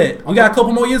know yet. We got a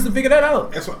couple more years to figure that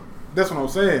out. that's what I'm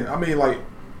saying. I mean, like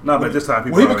No, but this time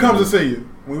people. when he already becomes a knew. senior,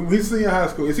 when he's senior in high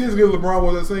school, is he as good as LeBron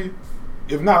was at senior?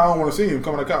 If not, I don't want to see him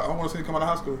coming out of college. I don't want to see him coming out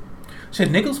of high school. Shit,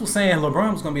 niggas was saying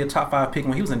LeBron was gonna be a top 5 pick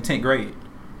when he was in 10th grade.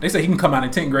 They said he can come out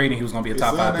in 10th grade and he was gonna be a His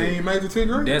top son 5 ain't pick. made the 10th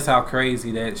grade. That's how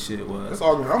crazy that shit was. That's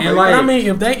argument. I'm And making. like- But I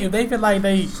mean, if they feel like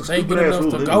they stupid good ass enough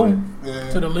rule to anyway. go Yeah.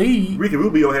 to the league, Ricky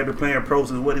Rubio had been playing pro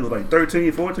since what he was like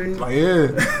 13, 14. Like, yeah,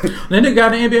 Then nigga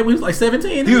got in the NBA when he was like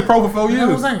 17. he was pro for 4 you know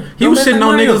years. what I'm saying? He was Don't shitting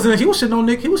on let niggas. them And he was shitting on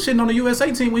Nick. He was shitting on the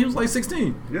USA team when he was like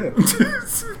 16. Yeah.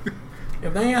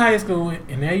 If they in high school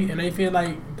and they feel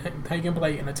like they can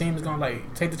play and the team is gonna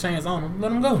like take the chance on them, let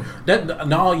them go.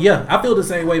 I feel the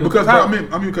same way. Because how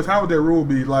because how would that rule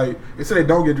be? Like, they say they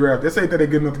don't get drafted. They say that they're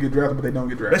good enough to get drafted, but they don't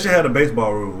get They drafted. should have the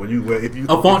baseball rule where if you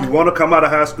Upon- want to come out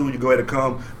of high school, you go ahead and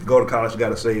come. To go to college, you got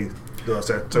to say. But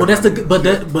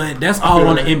that's all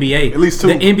on the NBA. At least 2.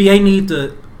 The NBA need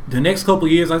the next couple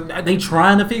of years. They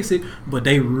trying to fix it, but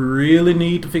they really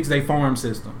need to fix their farm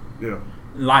system. Yeah.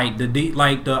 Like the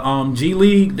G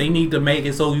League, they need to make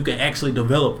it so you can actually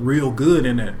develop real good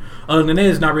in there. Other than that,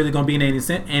 it's not really going to be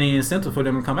any incentive for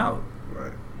them to come out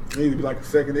Right. It need to be like a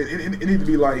second. It need to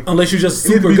be like unless you're just it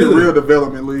need to super be the real good.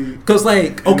 development league. Because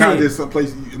like And not okay, just some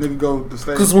place you nigga go to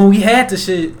stay. because when we had the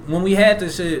shit,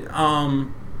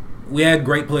 we had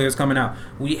great players coming out.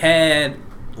 We had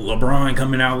LeBron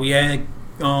coming out. We had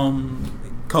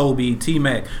Kobe,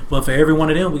 T-Mac. But for every one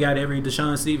of them, we got every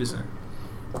Deshaun Stevenson,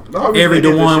 No, I'm just every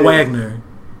thinking this DeJuan shit. Wagner.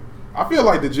 I feel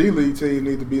like the G League team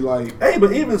need to be like. Hey,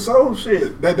 but even so,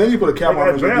 shit. They need to put a cap They on got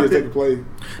them kids drafted. they can play.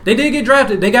 They did get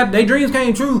drafted. Their dreams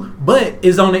came true, but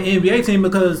it's on the NBA team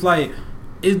because like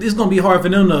it's gonna be hard for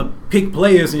them to pick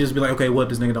players and just be like, okay, what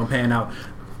this nigga don't pan out.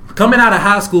 Coming out of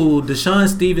high school, Deshaun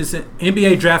Stevenson,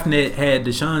 NBA DraftNet had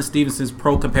Deshaun Stevenson's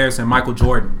pro comparison, Michael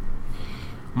Jordan.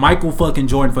 Michael fucking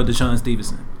Jordan for Deshaun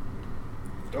Stevenson.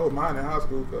 Oh, mine in high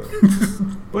school. Cause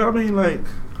Well, I mean, like,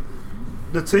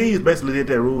 the teams basically did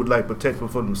that rule, like, protect them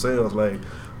for themselves. Like,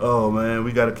 oh, man,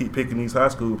 we got to keep picking these high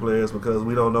school players because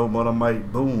we don't know one of them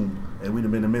might boom and we'd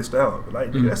have been missed out.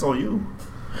 Like, nigga, that's on you.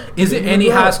 Is it any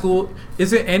high school?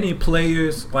 Is it any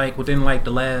players like within like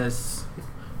the last?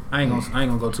 I ain't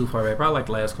gonna go too far back. Probably like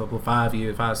the last couple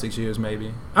 5, 6 years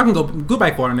maybe. I can go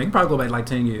back farther. Nigga. Probably go back like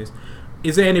 10 years.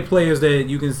 Is there any players that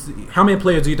you can see? How many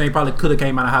players do you think probably could have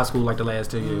came out of high school like the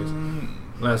last 10 years?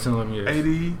 Last 10, 11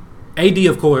 years. AD. AD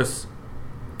of course.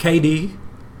 KD.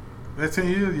 That's 10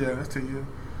 years. Yeah, that's 10 years.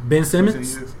 Ben 10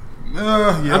 Simmons. years.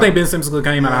 Yeah. I think Ben Simmons could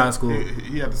have came out of high school.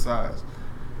 He had the size.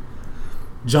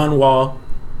 John Wall.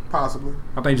 Possibly.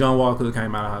 I think John Wall could have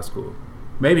came out of high school.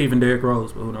 Maybe even Derrick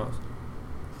Rose, but who knows?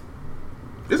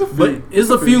 It's a few. But it's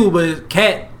a few, but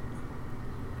Cat.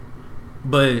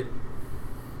 But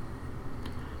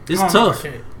it's tough.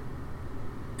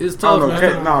 It's I tough,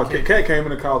 don't know. man. Cat came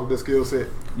into college with that skill set.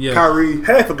 Yeah. Kyrie.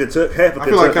 Half of Kentucky. I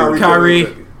feel like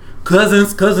Kyrie.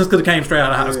 Cousins could have came straight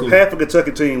out of high school. Half of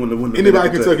Kentucky team when the Anybody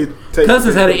in Kentucky take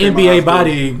Cousins had an take them out of high NBA school.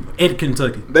 body at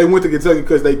Kentucky. They went to Kentucky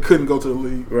because they couldn't go to the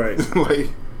league. Right. Like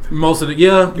Most of the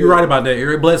you're right about that.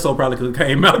 Eric Bledsoe probably could have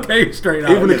came straight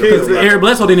out. Even the kids that- Eric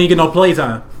Bledsoe didn't even get no play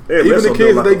time. Hey, even the Bledsoe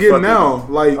kids look that they like a get fucking- now,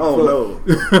 like Oh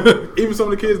no. even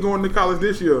some of the kids going to college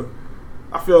this year,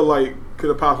 I feel like could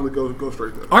have possibly go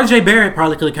straight there. RJ Barrett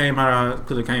probably could have came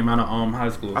out of high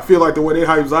school. I feel like the way they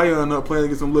hype Zion up playing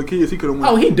against some little kids, he could have won.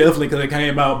 Oh, he definitely could have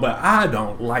came out, but I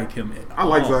don't like him at I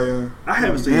like all. Zion. I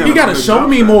haven't seen. Damn. He him got to play show jump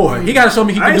me shot. more. He got to show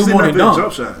me he I can ain't do seen more nothing than but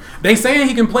jump dunk. shot. They saying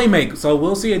he can play make, so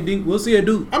we'll see we'll see a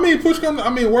dude. I mean, worst come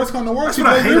to worst. That's what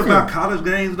I hate about college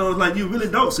games, though. Is like you really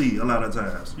don't see it a lot of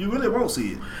times. You really won't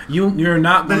see it. You're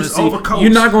not But going to it's see. overcoached.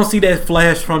 You're not going to see that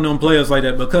flash from them players like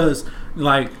that because,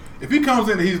 like, If he comes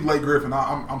in and he's Blake Griffin,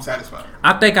 I'm satisfied.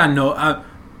 I think I know. I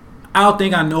don't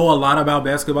think I know a lot about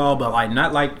basketball, but like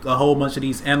not like a whole bunch of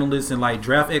these analysts and like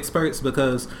draft experts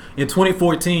because in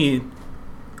 2014,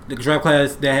 the draft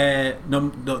class that had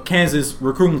the Kansas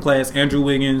recruiting class, Andrew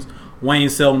Wiggins, Wayne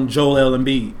Selden, Joel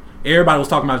Embiid. Everybody was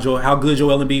talking about how good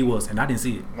Joel Embiid was, and I didn't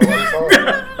see it. Nobody saw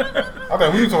it. I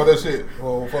think we were talking about that shit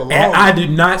for a long And time. I did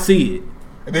not see it.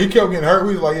 And then he kept getting hurt.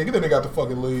 We was like, yeah, get that nigga out the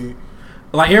fucking league.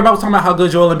 Like everybody was talking about how good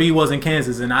Joel Embiid was in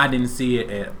Kansas, and I didn't see it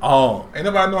at all. Ain't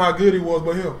nobody know how good he was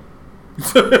but him.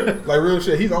 Like real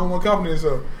shit. He's the only one confident in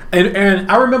himself.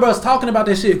 And I remember us talking about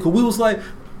that shit because we was like,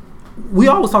 we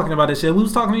always talking about that shit. We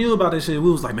was talking to you about that shit.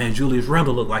 We was like, man, Julius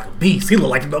Randle looked like a beast. He looked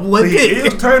like a number one He is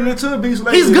kid. turning into a beast.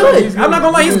 He's good. I'm not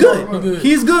gonna lie, he's He's good. good.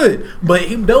 He's good. But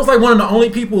that was like one of the only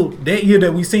people that year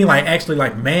that we seen like actually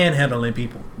like manhandling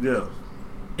people Yeah.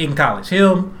 in college.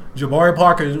 Him, Jabari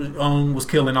Parker was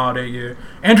killing all that year.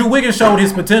 Andrew Wiggins showed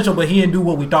his potential, but he didn't do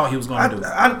what we thought he was gonna do.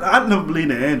 I never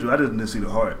believed in Andrew. I just didn't see the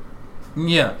heart.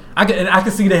 Yeah, I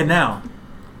can see that now.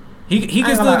 He can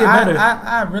I, still get better.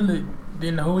 I really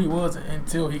didn't know who he was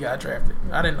until he got drafted.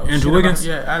 I didn't know. Andrew shit about- Wiggins?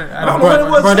 Yeah, I I didn't don't know. know what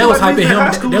it was. Bro, they was Like, hyping in him-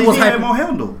 high school, they he was had hyping- more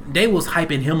handle. They was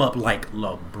hyping him up like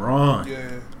LeBron. Yeah.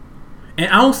 And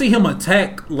I don't see him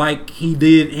attack like he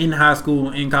did in high school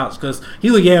and in college because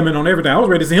he was yamming on everything. I was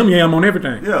ready to see him yam on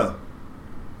everything. Yeah.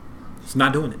 He's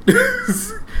not doing it.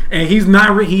 And he's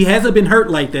not. He hasn't been hurt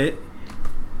like that.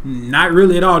 Not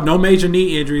really at all. No major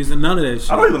knee injuries and none of that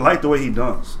shit. I don't even like the way he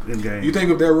dunks in games. You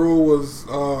think if that rule was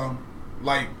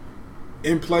like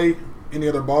in play, any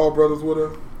of the Ball brothers would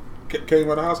have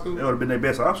came out of high school? That would have been their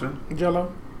best option.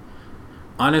 Jello.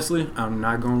 Honestly, I'm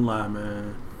not gonna lie,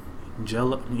 man.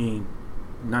 Jello,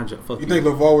 not Jello. Fuck You think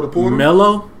LeVar would have pulled him?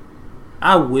 Melo?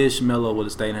 I wish Melo would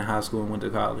have stayed in high school and went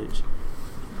to college.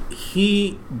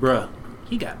 He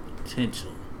got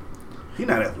potential. He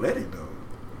not athletic though.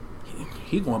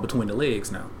 He going between the legs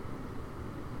now.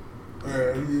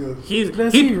 Yeah, he is.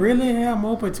 Does he really have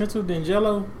more potential than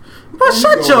Jello? But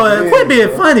shut going your big, quit being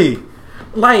bro. funny.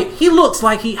 Like he looks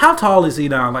like how tall is he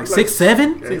now? Like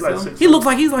 6'7"? Yeah, he's like 6'7". He looks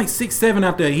like he's like 6'7"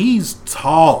 out there. He's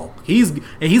tall. He's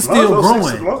still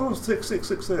growing. Lonzo's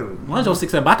 6'7". Lonzo's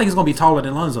 6'7", but I think he's gonna be taller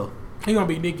than Lonzo. He gonna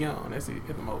be Nick Young. That's it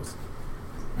at the most.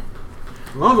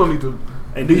 Lonzo need to.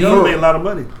 And Nick Young Yeah. made a lot of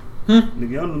money. Nick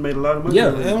Young made a lot of money.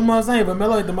 Yeah. That's what I'm saying. But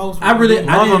Melo at the most. I Lonzo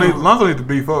didn't- need to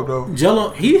beef up though.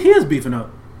 Jello, he is beefing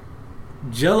up.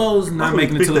 Jello's not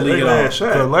making it Picked to the that league at last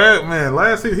all. shot.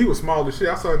 Last season he was small as shit.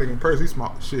 I saw that nigga in person. He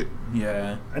small as shit.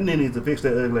 Yeah, I need to fix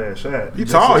that ugly ass shot. He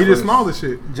tall. He his just small as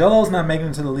shit. Jello's not making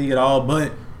it to the league at all.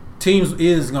 But teams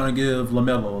is gonna give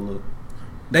LaMelo a look.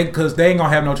 Because they ain't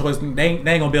gonna have no choice. They ain't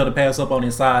gonna be able to pass up on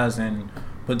his size and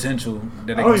potential that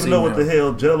they I can don't see even know with what the him.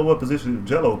 hell Jello, what position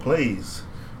Jello plays.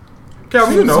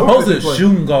 Calvin, you He's know. supposed to he play.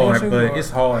 shooting guard, Shooting but guard. it's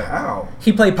hard. How?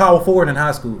 He played power forward in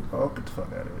high school. Oh, get the fuck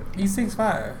out of here. He's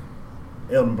 6'5".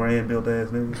 Elton Brand built ass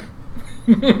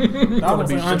nigga. I would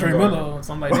say Andre Miller or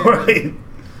something like that. Right.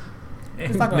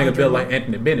 It's like a Nigga Andre built like Miller.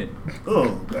 Anthony Bennett. Oh,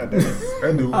 goddamn.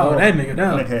 That dude. Oh, that nigga That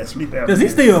down. nigga had sleep out. Does he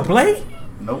still play?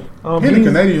 Nope. He in the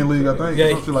Canadian League, I think.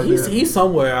 Yeah, Some shit like he's, that. he's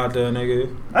somewhere out there,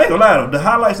 nigga. I ain't gonna lie though. The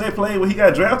highlights they played when he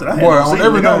got drafted, I had Boy, to on see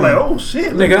every it. I was game. like, oh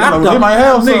shit. Nigga, I Like, thought, he might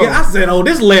have nigga, some. I said, oh,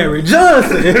 this Larry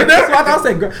Johnson. That's what I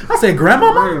said. I said,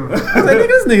 grandmama. I said, nigga,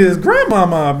 this nigga is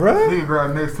grandmama, bro. Nigga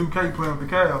grabbed next 2K playing with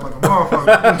the Cavs like a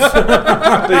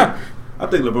motherfucker. I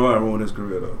think LeBron ruined his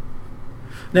career though.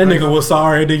 That nigga was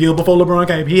sorry the year before LeBron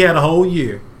came. He had a whole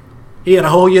year. He had a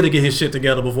whole year to get his shit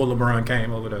together before LeBron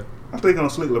came over there. I think on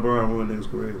Slick LeBron ruined his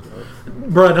career. Bro.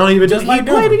 Bro, don't even Just he like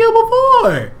played Denver. the year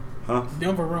before. Huh?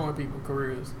 Denver ruined people's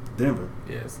careers. Denver.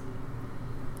 Yes.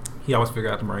 He always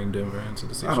figured out to bring Denver into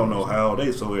the situation. I don't know how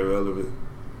they so irrelevant.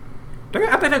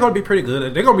 I think they're going to be pretty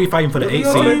good. They're going to be fighting for the 8 You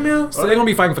know seed. what I mean? So they're going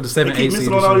to be fighting for the They 7, 8 keep seed.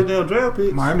 missing on all these damn draft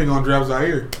picks. Miami gonna draft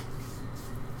Zaire.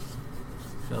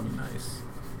 That'll be nice.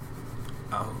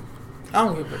 Oh. I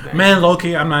don't give a damn. Man, low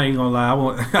key, I'm not even gonna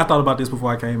lie. I thought about this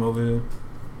before I came over here.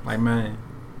 Like, man,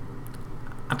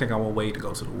 I think I want Wade to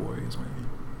go to the Warriors, man.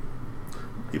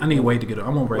 I need Wade to get.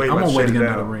 I'm gonna wait. I'm gonna wait to get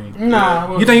another ring.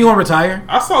 Nah. You think he gonna retire?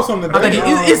 I saw something I today.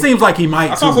 think it seems like he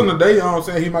might. I saw too. something today.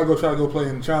 Saying he might go try to go play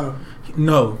in China.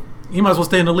 No, he might as well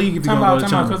stay in the league if he's Talking gonna about go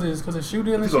to China. because his shoe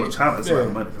deal and He's going to shit. China. That's Yeah. a lot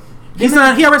of money. He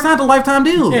signed. He already signed a lifetime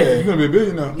deal. Yeah. He's gonna be a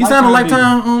billionaire. He signed a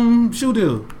Lifetime lifetime shoe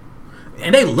deal,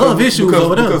 and they love his shoes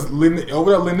over there, Because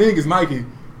over there, Lening is Nike.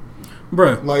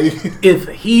 Bruh. Like, If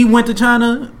he went to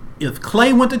China, if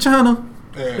Clay went to China,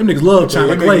 them niggas love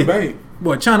China Clay.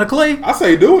 Boy, China Clay. I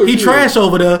say do it. He shit. trash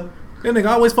over there. That nigga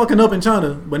always fucking up in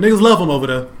China, but niggas love him over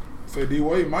there. Say D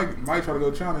Wade might try to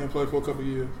go to China and play for a couple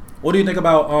years. What do you think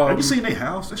about? Have you seen their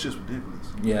house? That's just ridiculous.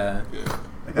 Yeah. Yeah.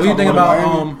 What do you think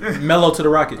about Miami. Melo to the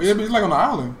Rockets? Yeah, but it's like on the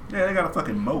island. Yeah, they got a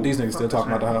fucking moat. These niggas still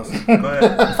talking about the house. Go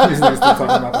ahead. These niggas still talking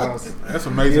about the house. That's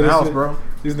an amazing Yeah, house, shit. bro.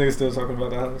 These niggas still talking about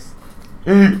the house.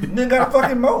 Nigga got a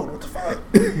fucking moat. What the fuck?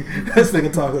 This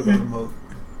nigga talking about the moat.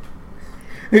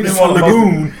 Who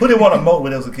didn't want a moat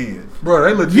when they was a kid? Bro,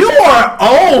 they legit. You are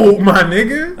old, my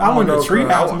nigga. I want a know, tree bro.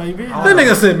 house maybe. That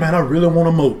nigga said, "Man, I really want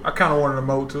a moat." I kind of wanted a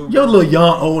moat too. Your little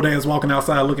young old ass walking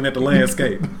outside looking at the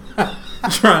landscape,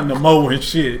 trying to mow and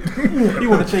shit. You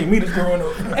want to change me this growing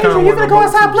up? Adrian, you finna go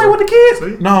outside and play with the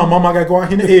kids? No, mama, I gotta go out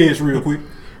here in the edge real quick.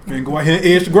 And go out here and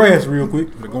edge the grass real quick.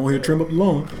 Go out here and trim up the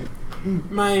lawn.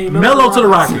 Man, Melo to the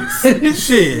Rockets.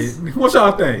 Shit. What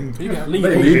y'all think? You got to leave. They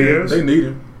That need him. cares? They need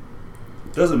him.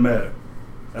 Doesn't matter.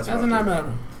 That's what does I not think.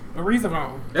 matter. A reason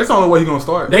wrong. That's the only way he's gonna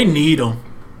start. They need him.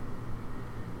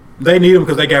 They need him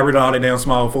because they got rid of all their damn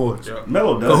small forwards. Yeah.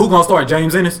 Melo does. So who gonna start?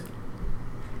 James Ennis?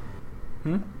 I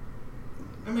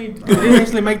mean, did it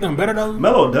actually make them better though?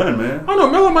 Melo done, man. I don't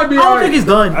know. Melo might be I don't alright. think he's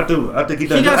done. I do. I think he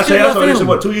done. got I shit said I left saw in this shit him.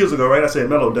 what 2 years ago, right? I said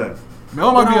Melo done.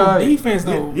 Melo might But be on alright. defense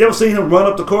though. You ever seen him run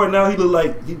up the court now? He look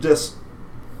like he just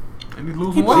And he's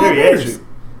losing Paul weight. Pierce. geriatric.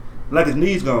 Like his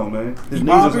knees gone, man. His He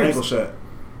knees Paul is an Pierce. ankle shot.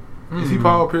 Is he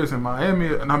Paul Pierce in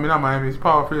Miami? I mean, not Miami. Is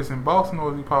Paul Pierce in Boston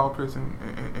or is he Paul Pierce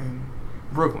in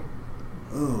Brooklyn?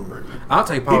 Ooh. I'll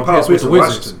take He Paul Paul Pierce with Pierce the in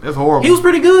Wizards. Washington. That's horrible. He was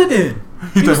pretty good then. You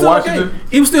He think was still Washington? okay.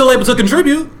 He was still able to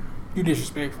contribute. You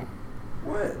disrespectful.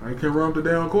 What? I can't run up the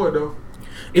damn court though.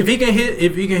 If he can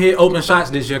hit open shots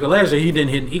this year, because last year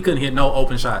he couldn't hit no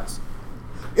open shots.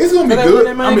 It's gonna be But good.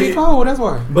 that man I get mean, cold. That's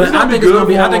why. But It's gonna I be think it's good gonna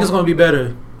be. for I think him. it's gonna be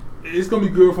better. it's gonna be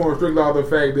good for him strictly off the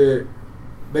fact that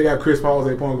they got Chris Paul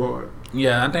as a point guard.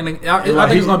 Yeah, I think And I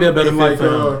think it's gonna be a better and fit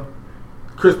for him.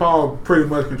 Chris Paul pretty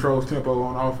much controls tempo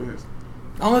on offense.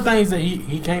 The only thing is that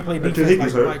he can't play Until he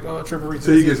defense gets like Triple Reese.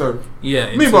 So he gets hurt. Yeah,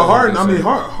 I mean, but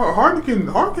Harden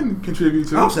can contribute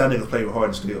to I'm it. saying niggas play with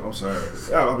Harden still. I'm sorry.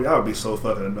 I would be so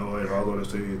fucking annoyed if I go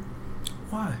to you.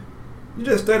 Why? You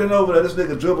just standing over there, this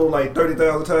nigga dribble like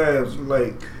 30,000 times,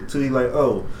 like, till he like,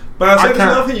 oh, 5 seconds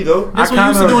kinda- left, here you go. That's I what you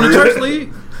used to kinda do in the agree. church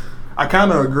league. I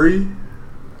kind of agree.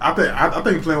 I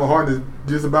think playing with Harden is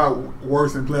just about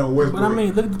worse than playing with Westbrook. But I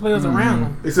mean, look at the players around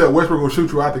him. Except Westbrook will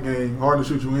shoot you out the game. Harden will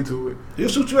shoot you into it. He'll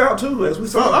shoot you out too, as we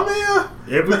So saw. I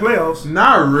mean, Every playoffs.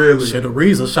 not really. Shit,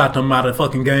 Ariza shot them out of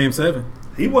fucking game 7.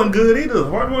 He wasn't good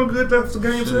either. Harden wasn't good after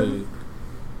game 7.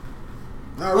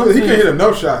 Nah, really, he can't hit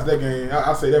enough shots that game.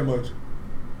 I say that much.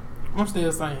 I'm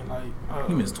still saying like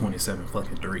He missed 27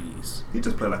 fucking threes. He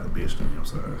just played like a bitch to me. I'm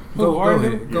sorry. Go Harden?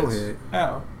 ahead. Go Yes. ahead.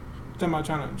 how? Talking about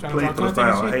trying to Play talk for the content foul. I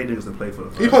and shit? hate niggas that play for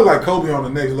the foul. He played like Kobe on the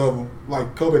next level.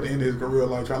 Like Kobe at the end of his career,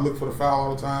 like trying to look for the foul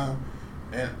all the time.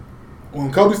 And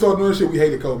when Kobe started doing shit, we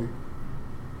hated Kobe.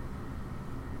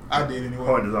 I did anyway.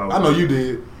 Harden is always. I know you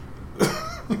did.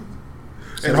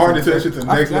 And Harden took that shit to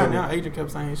the I next forgot level. now. Agent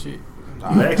kept saying shit. You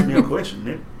asked me a question,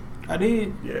 nigga. I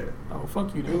did. Yeah. Oh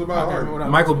fuck you. It was Then. about I can't Harden. remember what I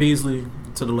Michael was Beasley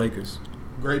to the Lakers.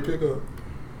 Great pickup.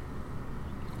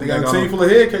 They Yeah, got a go team on. full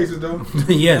of head cases though.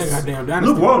 saying. Yes. Goddamn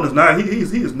dynasty. Luke Walton is not. He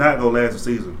is not gonna last the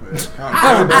season.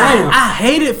 Count down. I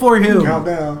hate it for him. Count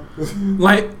down.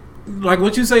 Like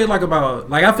what you say, like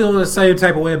about, like I feel the same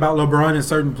type of way about LeBron and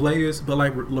certain players, but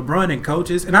like LeBron and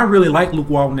coaches, and I really like Luke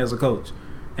Walton as a coach,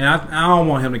 and I don't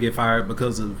want him to get fired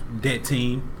because of that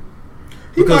team.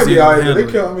 He Because might be he alright. handled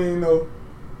They kept. I mean, you know,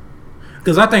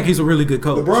 Because I think he's a really good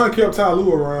coach. LeBron kept Ty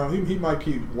Lue around. He might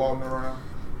keep Walton around.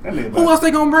 That nigga Who else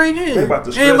they gonna bring in? They about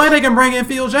to stress- Ain't like they can bring in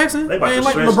Phil Jackson. They about Ain't to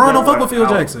like stress LeBron don't down fuck with Phil out.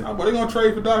 Jackson. Oh, but they gonna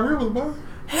trade for Doc Rivers, boy.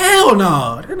 Hell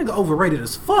no. That nigga overrated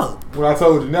as fuck. What I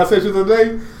told you. Now I said you the other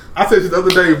day. I said you the other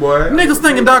day, boy. Niggas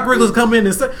thinking Doc Rivers come in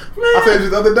and say, man. I said you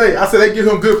the other day. I said they give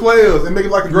him good players and make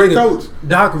it like a great Nigga, coach.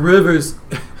 Doc Rivers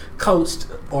coached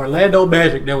Orlando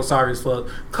Magic. They were sorry as fuck.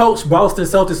 Coached Boston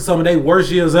Celtics in some of their worst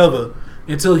years ever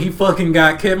until he fucking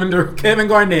got Kevin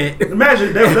Garnett. The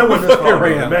Magic, that wasn't his fault.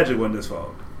 Ran. The Magic wasn't his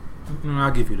fault.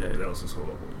 I'll give you that. That was his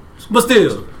horrible. But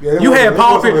still, Yeah, they you wasn't- had they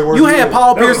Paul. wasn't their worst You had year.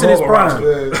 Paul That was Pierce in his horrible prime.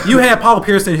 roster. You had Paul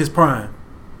Pierce in his prime,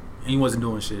 and he wasn't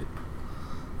doing shit.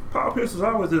 Paul Pierce was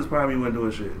always in his prime. He wasn't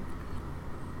doing shit.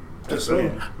 Just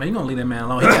saying. Man, you gonna leave that man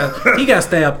alone? He got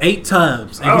stabbed 8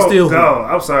 times, and he Oh, still no,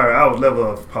 I'm sorry. I was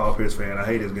never a Paul Pierce fan. I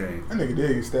hate his game. That nigga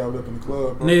did get stabbed up in the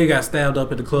club, bro. nigga got stabbed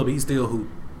up at the club. He still hoop.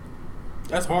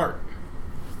 That's hard.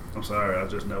 I'm sorry. I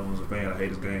just never was a fan. I hate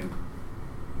his game.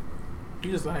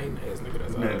 You just a hating ass nigga.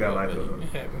 That's all. Nigga got like it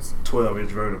a happens.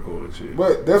 12-inch vertical and shit.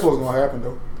 But that's what's gonna happen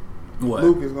though. What?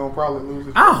 Luke is gonna probably lose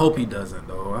it. I hope he doesn't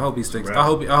though. I hope he sticks. Right. I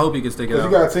hope he can stick it Because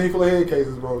out. you got a team full of head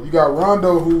cases, bro. You got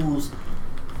Rondo, who's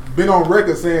been on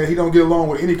record saying he don't get along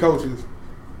with any coaches.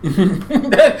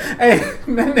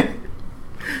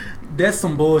 That's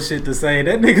some bullshit to say.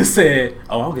 That nigga said,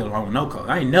 "Oh, I don't get along with no coach.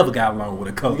 I ain't never got along with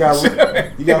a coach."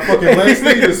 You got fucking Lance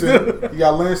Stevenson. You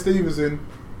got Lance Stevenson.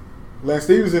 Lance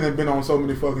Stevenson has been on so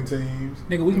many fucking teams.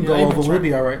 Nigga, we can Yeah, go they over. been We'll be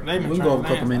trying- all right. they We been can go over a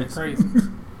trying couple to minutes. lance like crazy.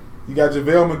 You got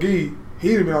JaVale McGee.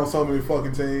 He's been on so many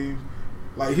fucking teams.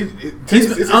 Like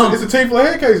it's a team full of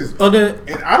head cases. Other,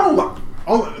 And I don't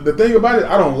like the thing about it.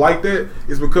 I don't like that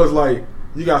is because like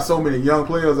you got so many young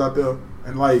players out there,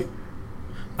 and like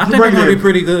I you think they're bring gonna in- be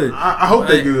pretty good. I hope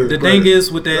they good. The but- thing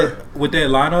is with that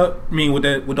lineup, I mean with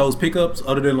those pickups,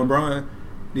 other than LeBron,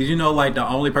 did you know like the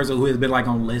only person who has been like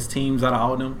on less teams out of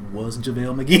all of them was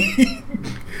JaVale McGee?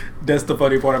 That's the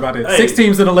funny part about it. Hey, 6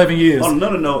 teams in 11 years. On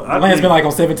another note, I Lance think been like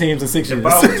on 7 teams in 6 years. if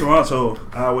I was Toronto,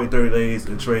 I'd wait 30 days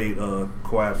and trade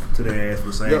Kawhi to their ass for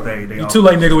the same Yeah. thing. They You all- too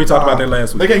late, nigga. We talked about that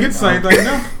last They week. can't get the same thing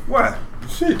now. Why?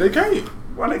 Shit, they can't.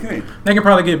 Why they can't? They can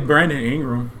probably get Brandon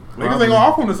Ingram. Niggas ain't gonna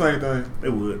offer them the same thing. They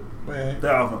would. Man. They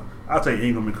offer. I'll take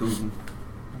Ingram and Kuzma.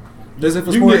 That's it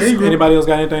for You can get sports. Ingram. Anybody else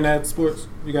got anything to add to sports?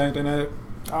 You got anything to add?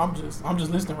 I'm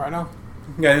just listening right now.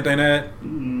 You got anything to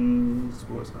add?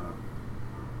 Sports now.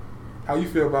 How you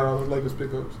feel about all those Lakers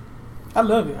pickups? I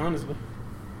love it, honestly.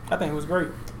 I think it was great.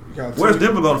 You got a Where's team-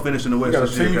 Denver going to finish in the You West got a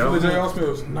this team year, full of Cal? J.R.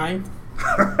 Smiths. Ninth.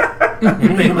 They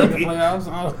Make the lucky. playoffs.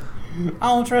 I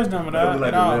don't trust them They at, look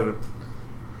like at all. 11.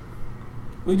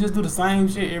 We just do the same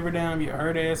shit every time. We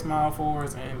hurt ass small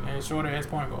forwards and short ass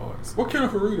point guards. What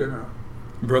Kenneth Faried now?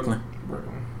 Brooklyn.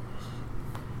 Brooklyn.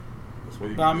 That's where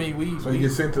you, But I mean, so you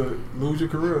get sent to lose your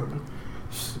career.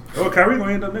 Oh, Kyrie going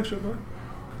to end up next year, bro?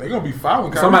 They gonna be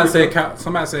fouling. Somebody said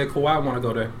Kawhi want to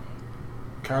go there.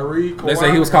 Kyrie. Kawhi, They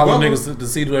say he was calling Butler. niggas to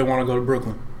see do they want to go to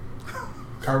Brooklyn.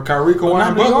 Kyrie, Kawhi, not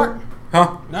and New Butler. York.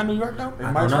 Huh? Not New York though. They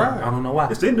I might don't know. try. I don't know why.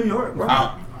 It's in New York, bro.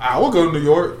 I will go to New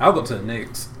York I'll go to the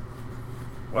Knicks.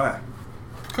 Why?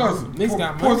 because Knicks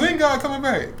got money. Porzingis coming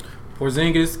back.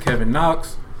 Porzingis, Kevin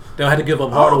Knox. They'll have to give up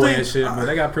I don't Hardaway think- and shit, but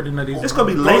they got pretty nutty. It's gonna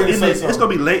be Go late ahead in and the. say It's something.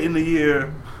 gonna be late in the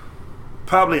year,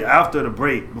 probably after the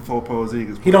break before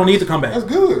Porzingis. He don't need to come back. That's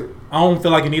good. I don't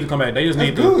feel like he need to come back. They just That's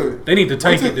need to. good. They need to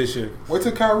tank Wait it till- this year. Wait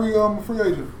till Kyrie a free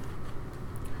agent.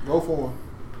 Go for him.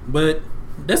 But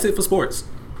that's it for sports.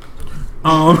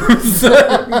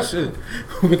 Shit.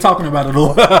 We've been talking about it a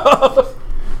while.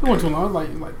 It wasn't too long. Like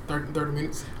 30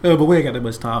 minutes. But we ain't got that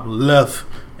much time left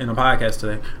in the podcast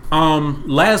today.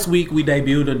 Last week we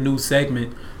debuted a new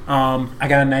segment. I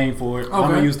got a name for it. Okay. I'm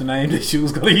gonna use the name that you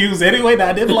was gonna use anyway. That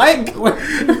I didn't like.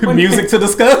 Music to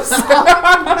discuss. No,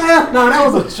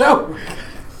 that was a joke.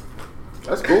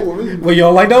 That's cool with me. Well,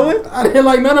 y'all like that one? I didn't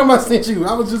like none of them I sent you.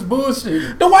 I was just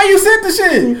bullshitting. Then why you sent the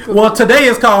shit? Well, today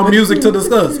is called Music to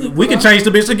Discuss. We can change the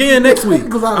bitch again next week.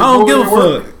 I don't give a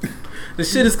fuck. The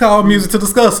shit is called Music to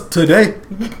Discuss today.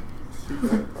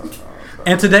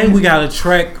 And today we got a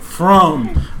track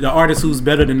from the artist who's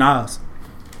better than Nas.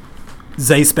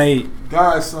 Zay Spade.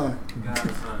 God's son.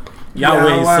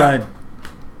 Yahweh's son.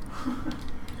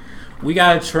 We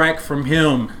got a track from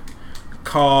him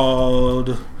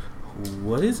called...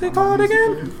 What is it called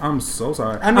again? I'm so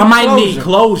sorry. I might need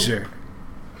closure.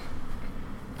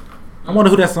 I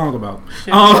wonder who that song about.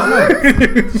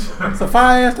 It's a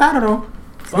fire ass title though.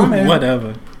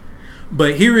 Whatever.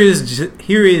 But here is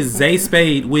Zay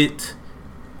Spade with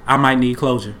I Might Need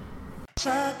Closure.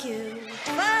 Fuck you,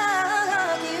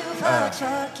 fuck you,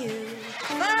 fuck you, fuck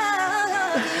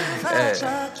you,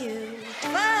 fuck you,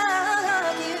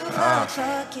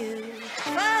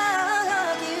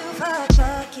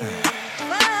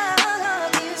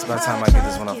 It's about time I get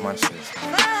this one off my chest.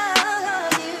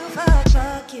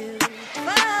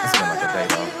 It's been like a day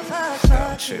though.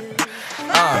 I'm tripping.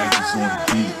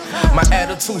 My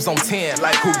attitude's on 10,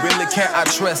 like who really can I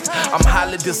trust? I'm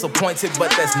highly disappointed,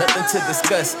 but there's nothing to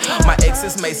discuss. My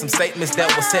exes made some statements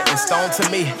that were set in stone to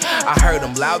me. I heard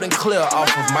them loud and clear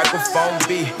off of microphone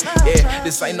B. Yeah,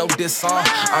 this ain't no diss song,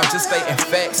 I'm just stating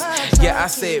facts. Yeah, I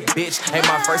said bitch, ain't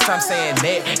my first time saying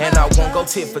that. And I won't go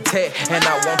tit for tat, and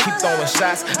I won't keep throwing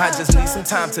shots. I just need some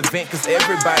time to vent, cause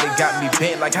everybody got me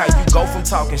bent. Like how you go from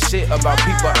talking shit about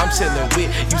people I'm chilling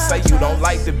with. You say you don't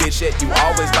like the bitch, yet you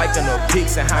always liking her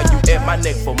pics. And how you at my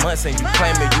neck for months and you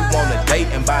claiming you want a date.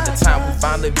 And by the time we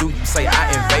finally do, you say I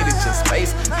invaded your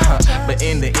space. But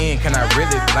in the end, can I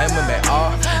really blame them at all?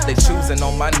 They choosing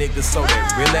on my niggas, so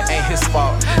that really ain't his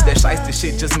fault. That shiesty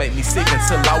shit just make me sick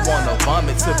until I wanna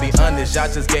vomit. To be honest,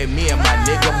 y'all just gave me and my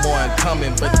nigga more in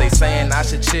common. But they saying I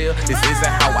should chill, this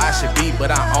isn't how I should be. But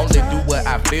I only do what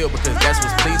I feel because that's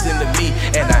what's pleasing to me.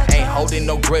 And I ain't holding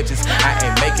no grudges, I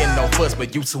ain't making no fuss.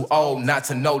 But you too old not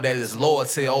to know that it's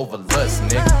loyalty over lust,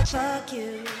 nigga.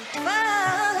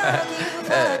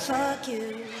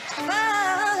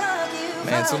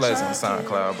 Man, too lazy on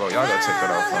SoundCloud, bro. Y'all go check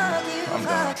that out for me. I'm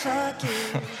done.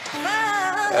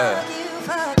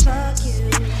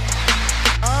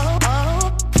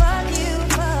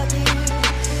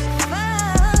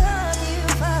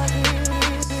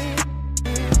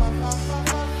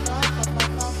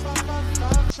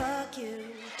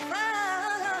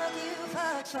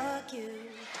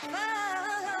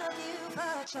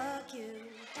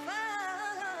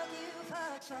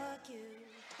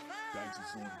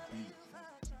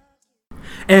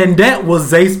 And that was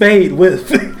Zay Spade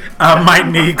with I Might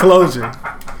Need Closure.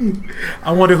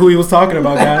 I wonder who he was talking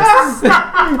about, guys.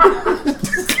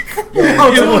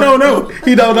 No.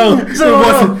 He don't know.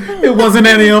 It wasn't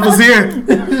any of us here.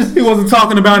 He wasn't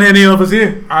talking about any of us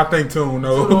here. I think Tune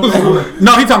knows.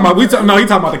 No, he talking about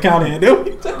the county.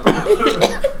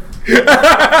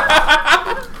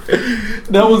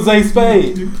 That was Zay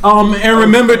Spade.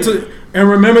 And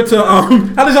remember to how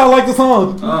did y'all like the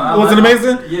song? Was it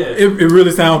amazing? Yeah. It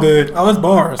really sounded good. Oh, it's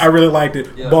bars. I really liked it.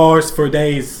 Yeah. Bars for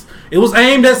days. It was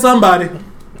aimed at somebody.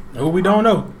 Who we don't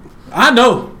know. I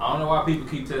know. I don't know why people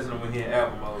keep testing him when he in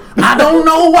album mode. I don't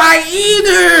know why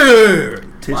either.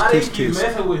 Why they keep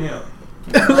messing with him?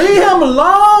 Leave him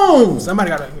alone.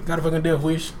 Somebody got a fucking death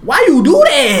wish. Why you do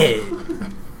that?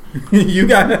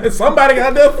 Somebody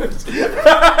got death wish.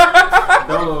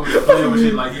 Don't play with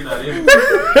shit like he not in.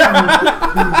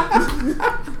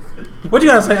 What you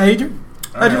gotta say, Adrian?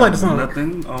 How'd you like the song?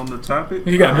 Nothing on the topic.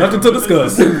 You got nothing to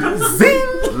discuss. Zing.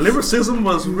 Lyricism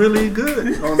was really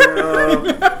good. On a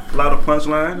lot of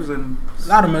punchlines and A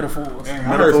lot of metaphors.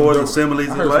 metaphors and similes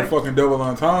I and heard like. some fucking double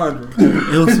entendre.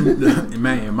 It was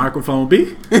man, microphone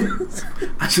B.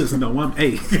 I just know I'm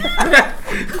A.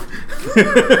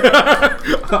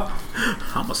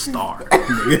 I'm a star.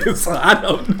 So I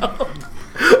don't know.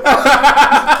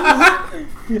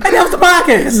 Hey, that was the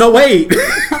podcast. No, wait.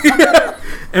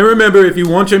 And remember, if you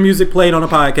want your music played on a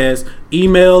podcast,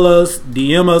 email us,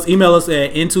 DM us, email us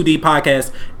at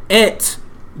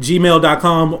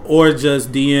n2dpodcast@gmail.com or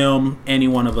just DM any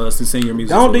one of us and send your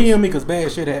music. Don't to us. DM me because bad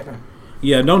shit happened.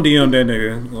 Yeah, don't DM that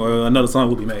nigga or another song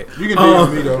will be made. You can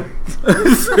DM me though.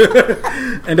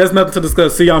 And that's nothing to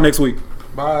discuss. See y'all next week.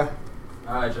 Bye.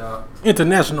 All right, y'all.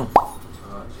 International.